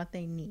people and what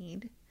they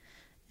need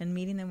and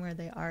meeting them where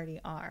they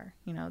already are.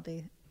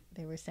 They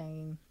were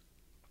saying,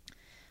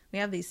 we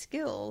have these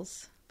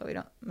skills, but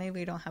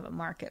we don't have a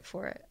market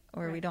for it,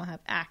 or right. We don't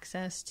have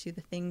access to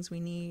the things we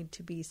need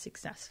to be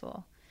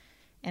successful.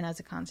 And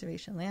as a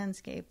conservation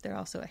landscape, they're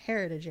also a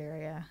heritage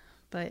area,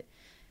 but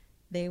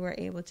they were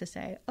able to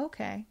say,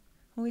 okay,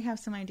 well, we have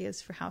some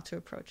ideas for how to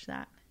approach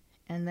that.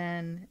 And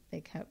then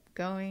they kept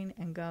going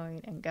and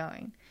going and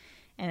going.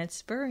 And it's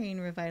spurring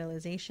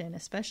revitalization,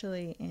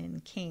 especially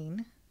in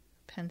Kane,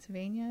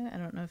 Pennsylvania. I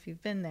don't know if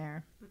you've been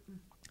there,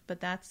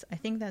 but I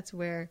think that's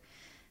where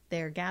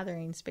their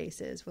gathering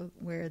spaces,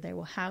 where they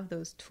will have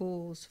those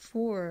tools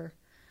for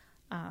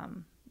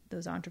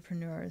those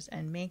entrepreneurs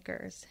and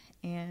makers.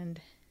 And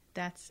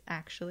that's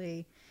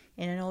actually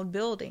in an old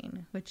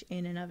building, which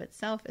in and of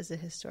itself is a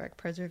historic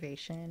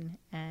preservation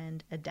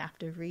and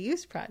adaptive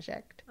reuse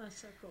project.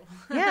 That's so cool.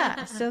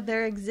 Yeah, so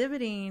they're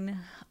exhibiting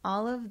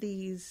all of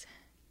these,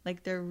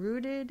 like, they're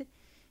rooted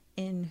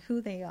in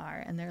who they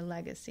are and their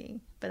legacy,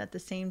 but at the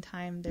same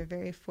time, they're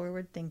very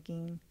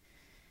forward-thinking,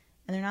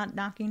 and they're not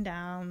knocking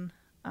down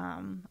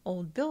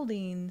old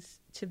buildings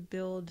to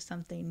build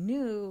something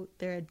new.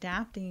 They're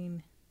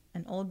adapting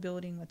an old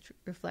building which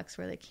reflects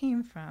where they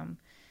came from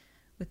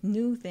with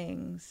new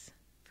things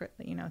for,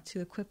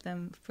 to equip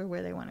them for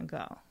where they want to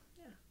go.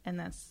 Yeah. And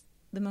that's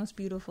the most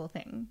beautiful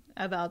thing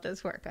about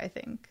this work, I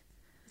think.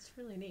 It's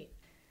really neat.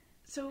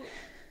 So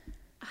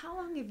how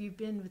long have you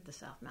been with the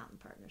South Mountain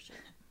Partnership?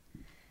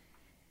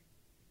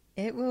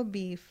 It will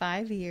be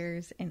 5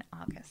 years in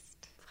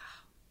August.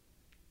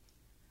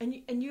 Wow.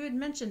 And you had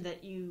mentioned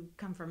that you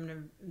come from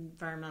an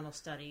environmental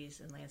studies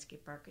and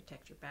landscape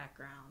architecture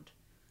background.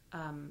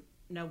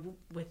 Now,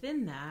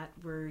 within that,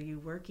 were you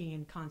working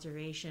in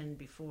conservation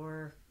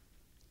before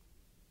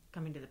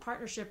coming to the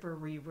partnership, or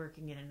were you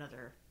working in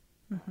another?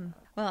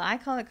 Well, I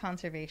call it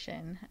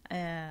conservation.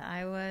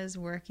 I was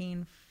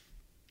working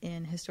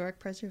in historic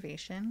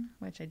preservation,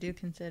 which I do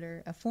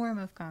consider a form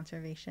of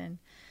conservation.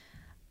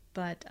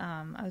 But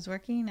I was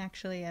working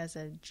actually as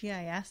a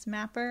GIS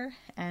mapper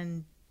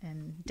and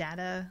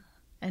data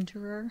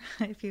enterer,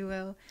 if you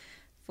will,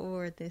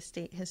 for the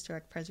State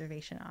Historic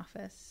Preservation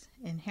Office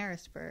in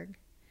Harrisburg.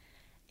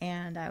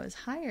 And I was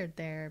hired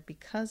there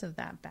because of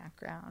that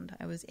background.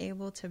 I was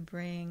able to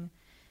bring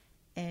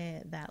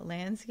that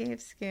landscape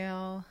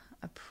scale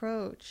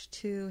approach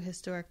to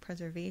historic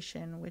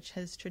preservation, which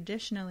has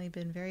traditionally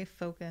been very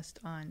focused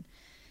on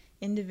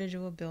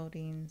individual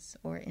buildings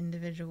or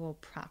individual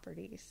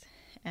properties.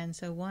 And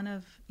so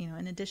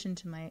in addition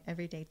to my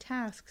everyday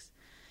tasks,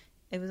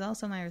 it was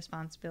also my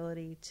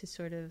responsibility to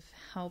sort of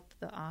help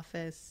the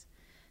office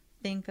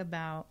think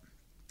about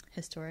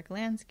historic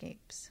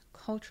landscapes,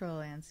 cultural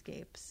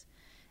landscapes,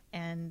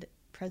 and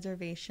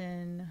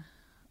preservation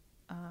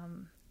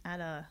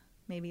at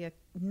maybe a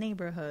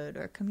neighborhood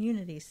or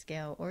community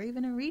scale, or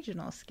even a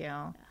regional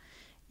scale,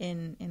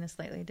 in a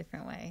slightly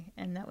different way.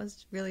 And that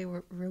was really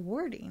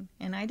rewarding.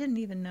 And I didn't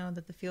even know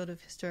that the field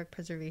of historic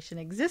preservation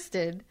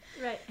existed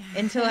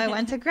until I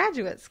went to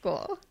graduate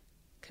school.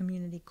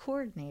 Community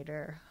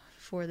coordinator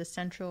for the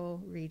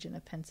central region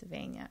of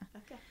Pennsylvania.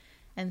 Okay.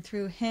 And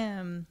through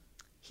him,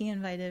 he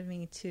invited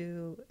me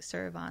to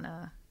serve on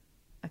a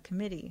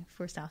committee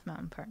for South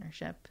Mountain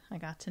Partnership. I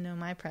got to know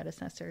my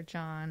predecessor,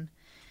 John,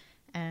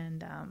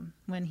 and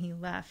when he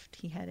left,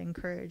 he had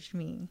encouraged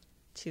me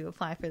to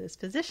apply for this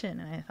position,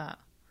 and I thought,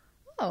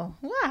 oh,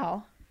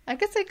 wow, I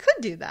guess I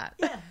could do that.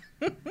 Yeah.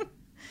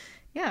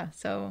 Yeah,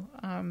 so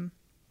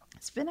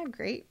it's been a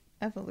great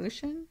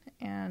evolution,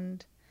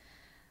 and,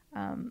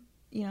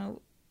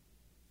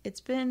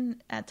 it's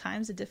been at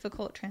times a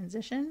difficult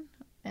transition,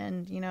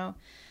 and,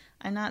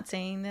 I'm not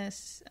sharing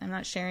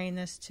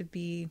this to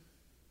be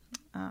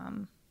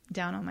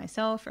down on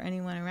myself or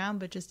anyone around,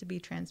 but just to be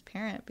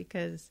transparent,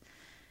 because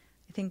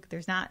I think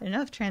there's not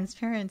enough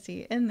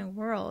transparency in the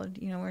world.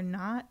 We're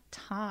not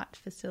taught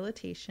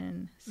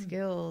facilitation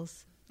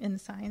skills in the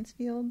science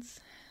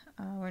fields.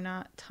 We're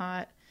not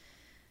taught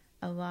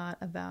a lot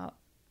about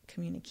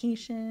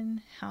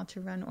communication, how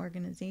to run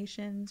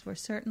organizations. We're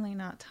certainly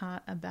not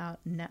taught about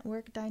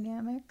network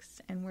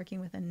dynamics and working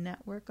with a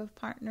network of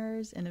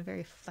partners in a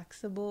very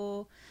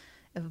flexible,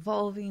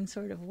 evolving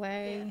sort of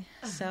way.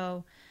 Yeah.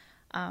 So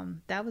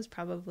that was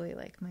probably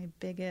like my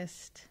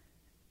biggest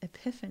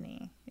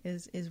epiphany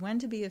is when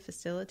to be a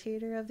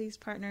facilitator of these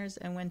partners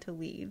and when to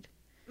lead.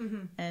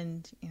 Mm-hmm.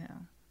 And,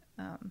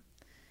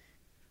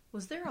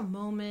 was there a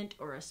moment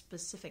or a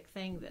specific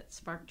thing that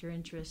sparked your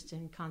interest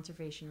in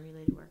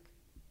conservation-related work?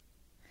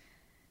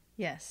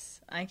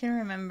 Yes, I can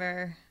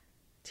remember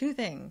two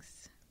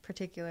things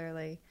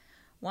particularly.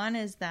 One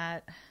is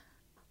that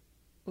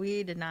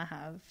we did not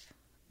have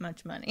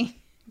much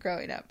money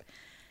growing up,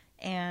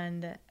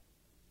 and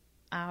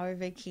our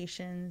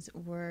vacations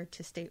were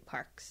to state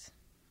parks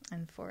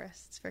and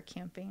forests for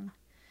camping,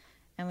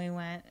 and we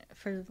went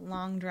for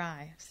long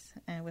drives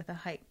and with a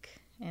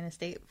hike in a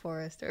state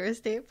forest or a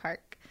state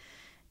park.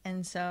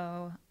 And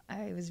so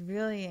I was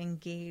really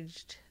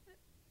engaged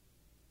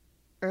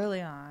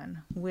early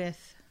on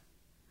with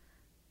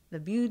the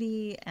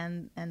beauty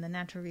and the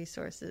natural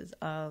resources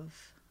of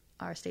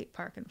our state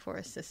park and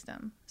forest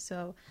system.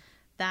 So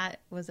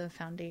that was a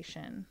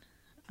foundation.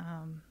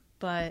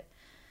 But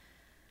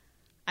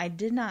I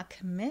did not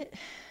commit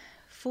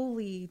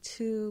fully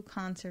to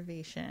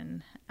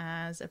conservation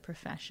as a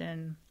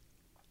profession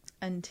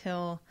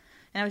until,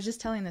 and I was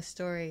just telling this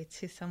story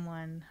to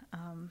someone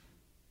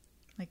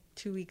like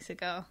 2 weeks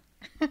ago.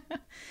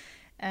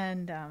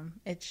 And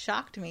it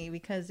shocked me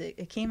because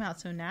it came out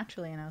so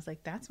naturally, and I was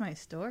like, that's my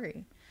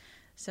story.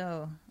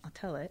 So I'll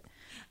tell it.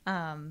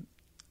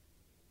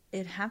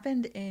 It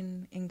happened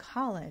in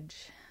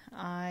college.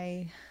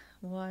 I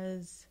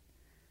was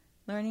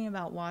learning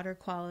about water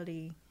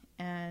quality,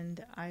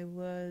 and I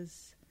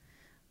was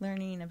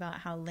learning about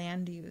how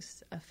land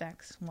use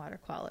affects water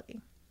quality.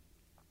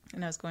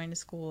 And I was going to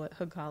school at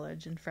Hood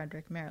College in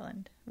Frederick,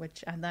 Maryland,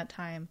 which at that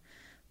time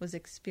was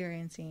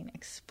experiencing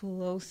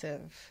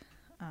explosive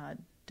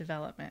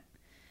development.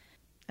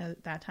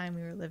 At that time,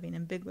 we were living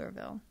in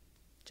Biglerville,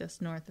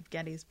 just north of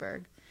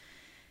Gettysburg.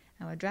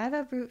 I would drive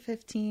up Route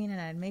 15,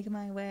 and I'd make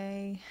my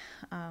way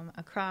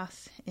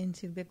across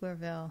into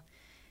Biglerville,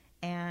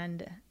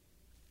 and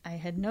I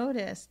had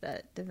noticed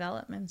that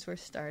developments were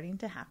starting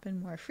to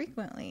happen more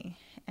frequently,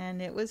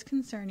 and it was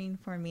concerning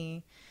for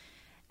me.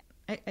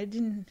 I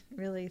didn't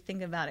really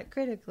think about it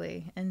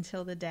critically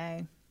until the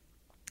day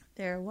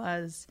there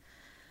was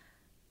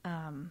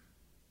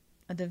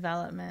a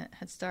development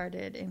had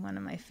started in one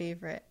of my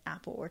favorite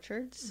apple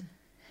orchards.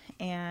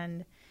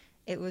 And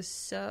it was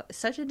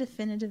such a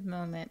definitive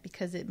moment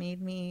because it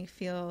made me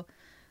feel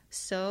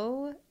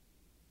so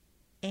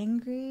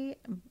angry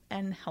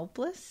and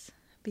helpless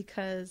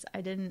because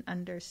I didn't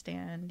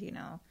understand,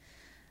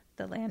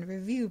 the land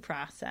review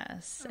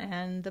process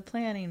and the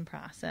planning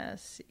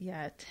process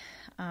yet.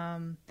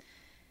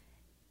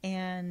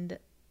 And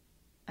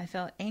I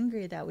felt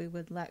angry that we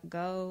would let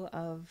go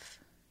of,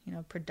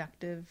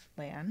 productive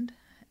land,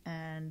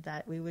 and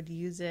that we would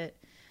use it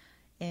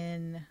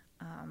in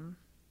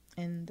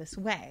this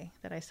way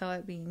that I saw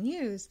it being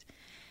used.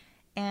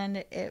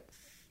 And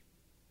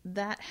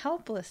that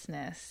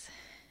helplessness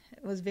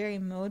was very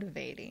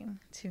motivating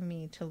to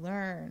me to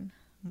learn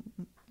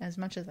as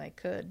much as I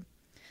could.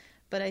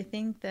 But I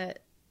think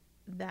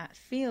that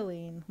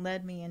feeling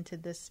led me into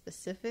this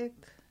specific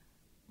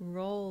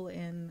role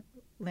in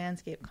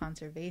landscape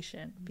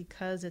conservation,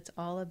 because it's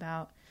all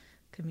about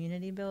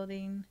community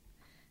building,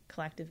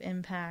 collective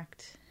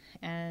impact,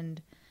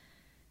 and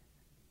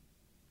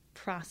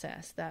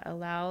process that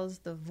allows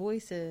the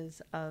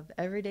voices of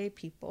everyday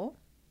people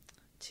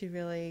to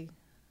really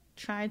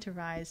try to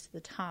rise to the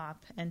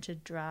top and to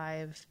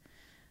drive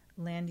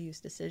land use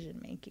decision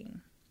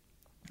making.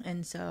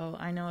 And so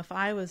I know if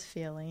I was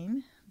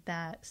feeling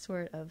that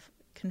sort of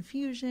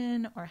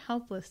confusion or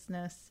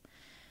helplessness,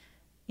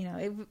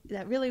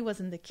 that really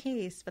wasn't the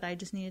case, but I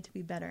just needed to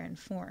be better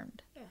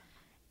informed. Yeah.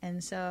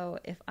 And so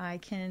if I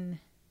can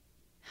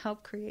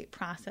help create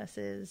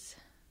processes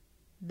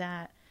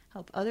that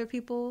help other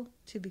people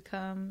to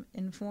become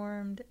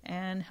informed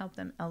and help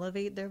them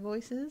elevate their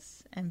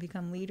voices and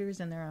become leaders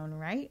in their own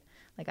right,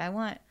 like I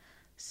want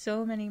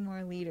so many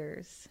more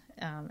leaders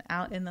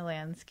out in the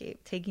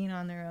landscape, taking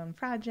on their own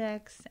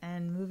projects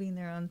and moving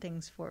their own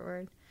things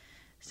forward.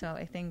 So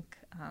I think,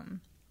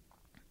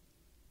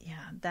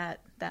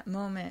 that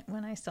moment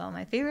when I saw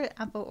my favorite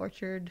apple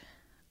orchard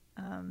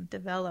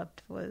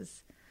developed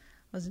was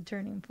a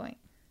turning point.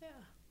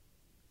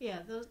 Yeah,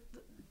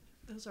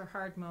 those are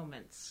hard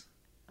moments.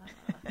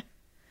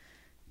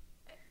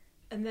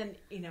 And then,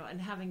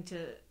 and having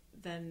to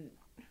then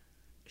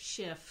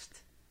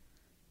shift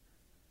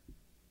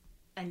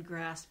and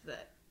grasp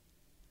that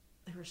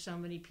there were so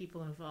many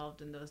people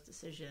involved in those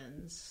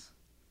decisions.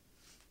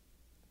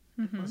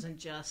 Mm-hmm. It wasn't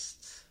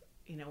just,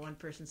 one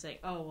person saying,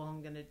 oh, well,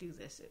 I'm going to do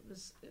this. It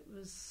was,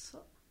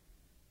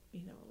 a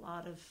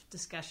lot of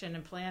discussion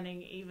and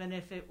planning, even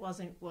if it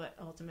wasn't what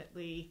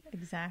ultimately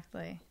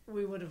exactly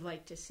we would have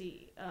liked to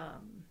see.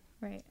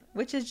 Right.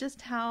 Which is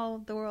just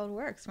how the world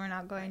works. We're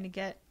not going to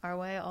get our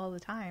way all the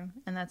time.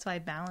 And that's why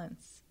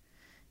balance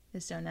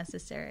is so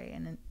necessary,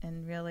 and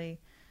really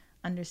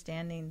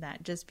understanding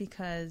that just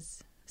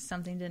because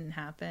something didn't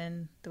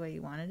happen the way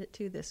you wanted it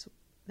to this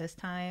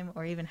time,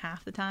 or even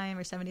half the time,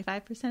 or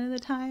 75% of the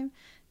time,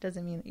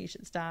 doesn't mean that you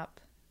should stop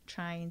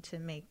trying to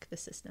make the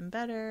system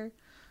better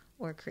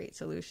or create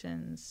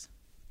solutions.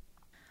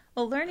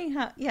 Well, learning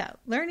how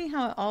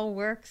it all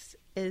works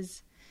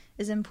is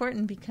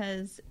important,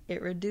 because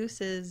it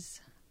reduces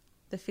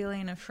the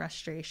feeling of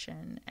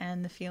frustration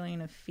and the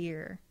feeling of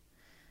fear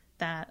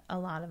that a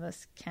lot of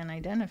us can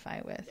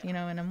identify with, in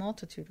a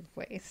multitude of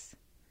ways.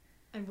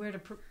 And where to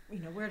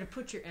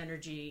put your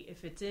energy,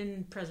 if it's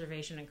in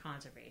preservation and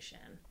conservation,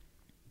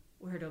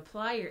 where to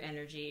apply your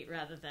energy,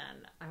 rather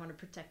than, I want to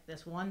protect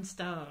this one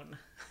stone.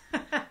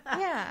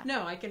 Yeah.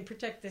 No, I can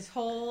protect this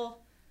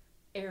whole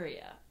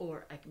area,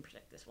 or I can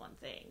protect this one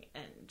thing,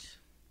 and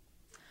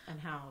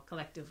how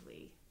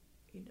collectively,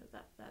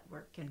 that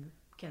work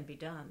can be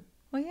done.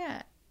 Well,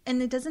 yeah.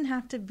 And it doesn't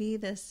have to be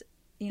this,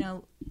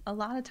 a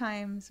lot of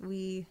times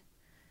we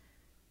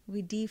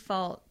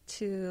default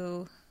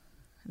to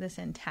this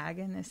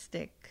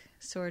antagonistic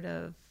sort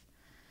of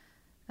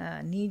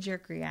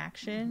knee-jerk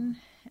reaction,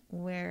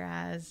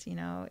 whereas,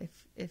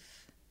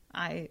 if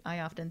I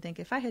often think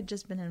if I had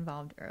just been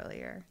involved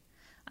earlier,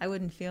 I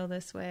wouldn't feel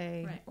this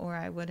way, right, or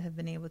I would have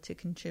been able to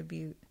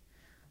contribute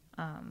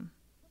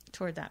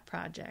toward that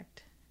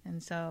project.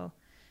 And so,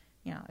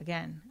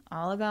 again,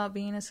 all about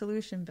being a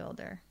solution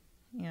builder.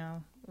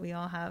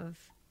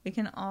 We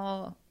can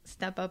all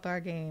step up our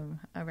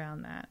game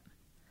around that.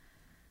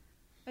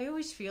 I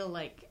always feel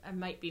like I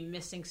might be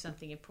missing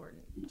something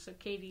important. So,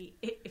 Katie,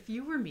 if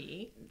you were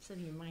me,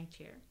 sitting in my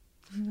chair,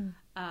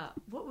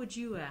 what would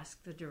you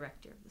ask the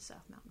director of the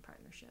South Mountain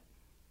Partnership?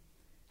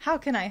 How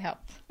can I help?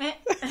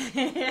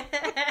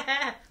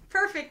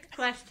 Perfect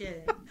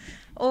question.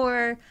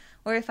 Or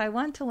if I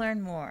want to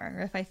learn more,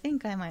 or if I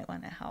think I might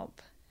want to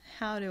help,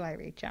 how do I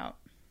reach out?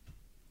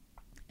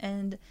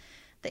 And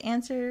the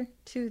answer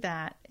to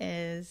that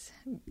is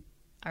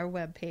our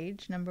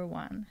webpage, number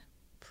one.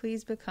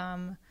 Please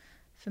become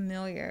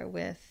familiar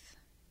with,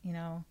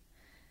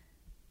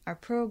 our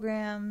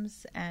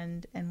programs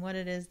and what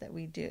it is that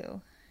we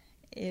do.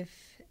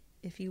 If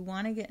you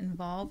want to get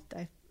involved,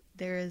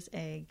 there is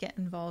a Get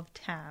Involved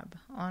tab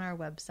on our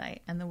website,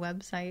 and the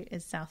website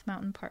is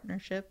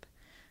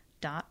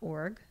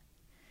southmountainpartnership.org.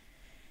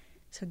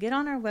 So get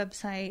on our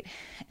website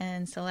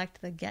and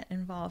select the Get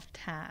Involved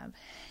tab,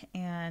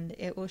 and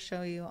it will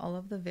show you all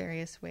of the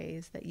various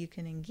ways that you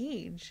can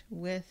engage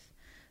with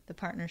the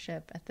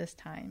partnership at this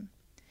time.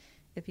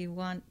 If you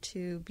want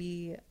to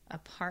be a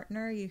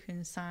partner, you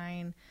can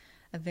sign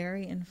a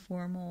very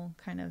informal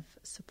kind of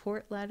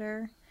support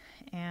letter,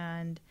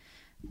 and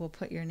we'll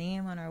put your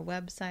name on our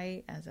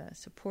website as a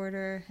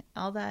supporter.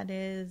 All that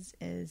is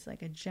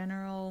like a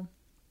general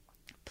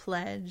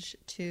pledge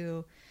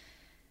to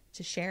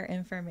to share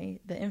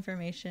the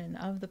information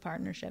of the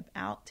partnership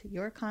out to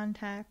your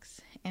contacts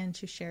and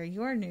to share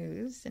your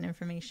news and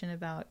information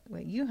about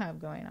what you have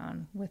going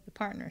on with the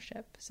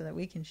partnership so that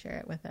we can share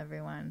it with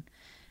everyone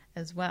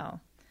as well.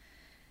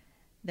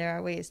 There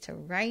are ways to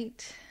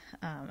write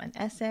an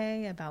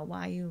essay about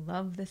why you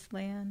love this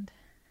land.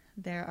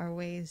 There are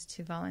ways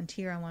to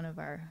volunteer on one of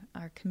our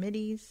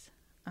committees.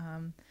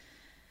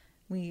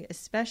 We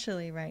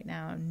especially right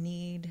now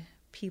need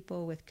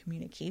people with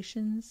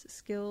communications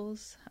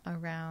skills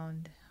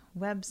around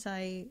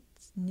websites,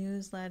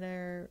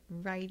 newsletter,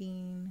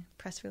 writing,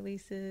 press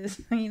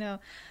releases,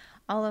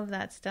 all of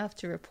that stuff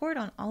to report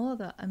on all of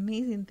the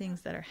amazing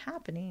things that are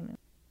happening.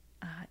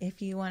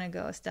 If you want to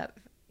go a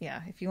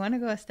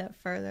step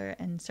further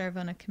and serve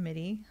on a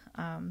committee,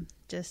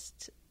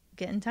 just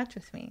get in touch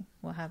with me.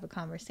 We'll have a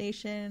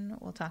conversation.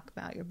 We'll talk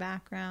about your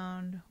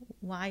background,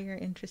 why you're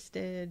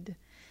interested,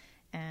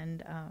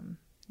 and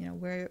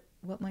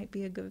what might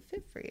be a good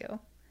fit for you.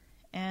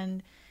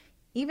 And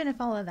even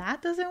if all of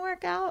that doesn't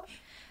work out,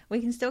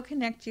 we can still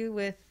connect you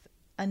with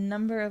a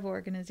number of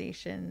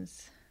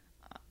organizations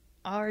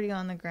already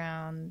on the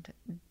ground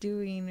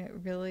doing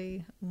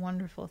really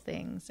wonderful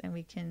things, and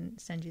we can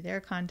send you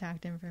their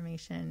contact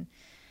information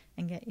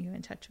and get you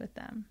in touch with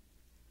them.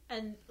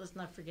 And let's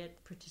not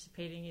forget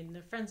participating in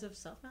the Friends of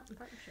South Mountain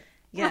Partnership.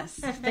 Yes,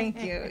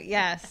 thank you.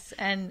 Yes,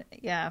 and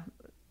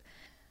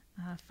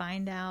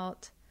find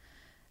out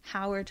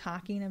how we're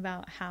talking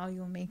about how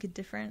you'll make a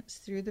difference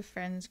through the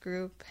Friends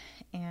group,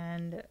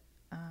 and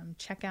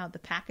check out the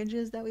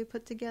packages that we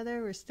put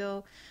together. We're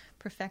still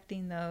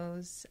perfecting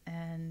those,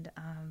 and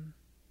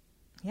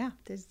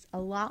there's a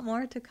lot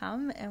more to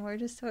come, and we're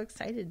just so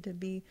excited to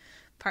be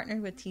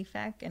partnered with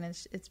TFEC, and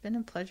it's been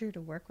a pleasure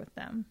to work with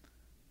them.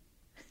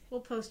 We'll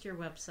post your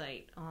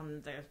website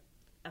on the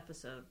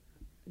episode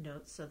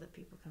notes so that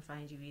people can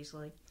find you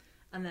easily,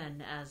 and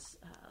then as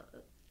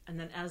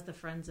the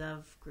Friends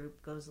of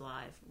group goes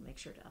live, we'll make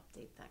sure to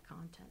update that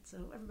content so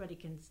everybody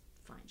can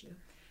find you.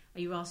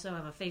 You also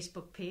have a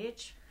Facebook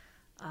page.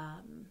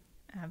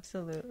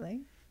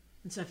 Absolutely.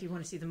 And so if you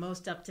want to see the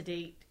most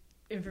up-to-date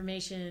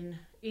information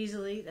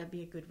easily, that'd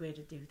be a good way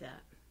to do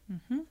that.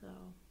 Mm-hmm. So,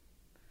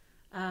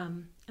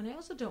 and I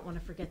also don't want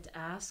to forget to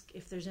ask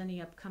if there's any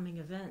upcoming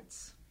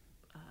events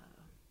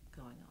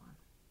going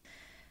on.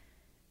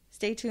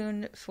 Stay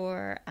tuned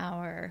for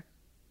our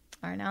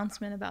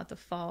announcement about the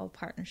fall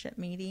partnership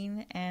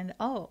meeting. And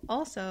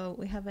also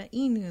we have an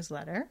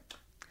e-newsletter.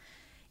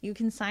 You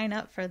can sign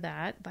up for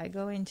that by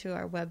going to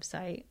our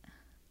website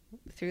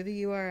through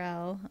the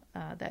URL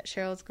that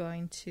Cheryl's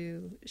going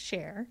to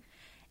share.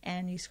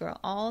 And you scroll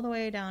all the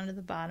way down to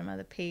the bottom of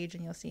the page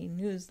and you'll see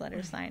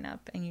newsletter sign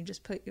up. And you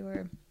just put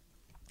your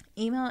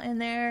email in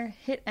there,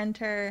 hit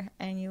enter,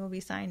 and you will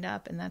be signed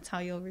up. And that's how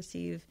you'll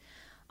receive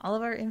all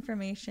of our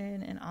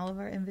information and all of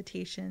our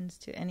invitations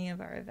to any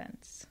of our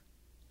events.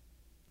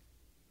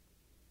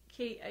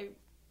 Kate,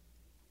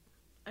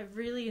 I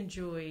really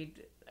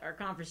enjoyed our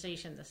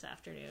conversation this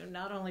afternoon,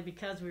 not only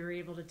because we were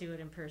able to do it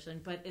in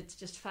person, but it's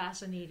just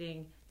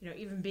fascinating,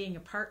 even being a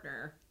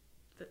partner,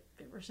 that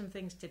there were some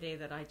things today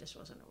that I just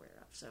wasn't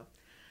aware of. So,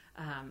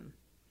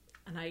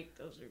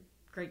 those are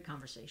great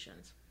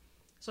conversations.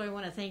 So I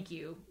want to thank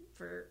you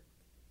for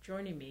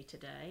joining me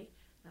today,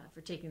 for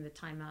taking the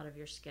time out of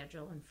your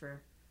schedule and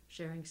for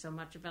sharing so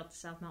much about the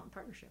South Mountain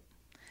Partnership.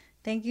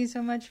 Thank you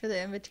so much for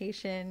the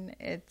invitation.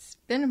 It's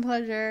been a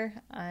pleasure,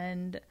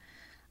 and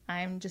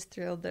I'm just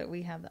thrilled that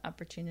we have the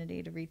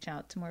opportunity to reach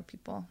out to more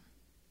people.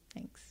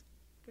 Thanks.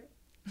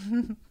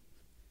 Great.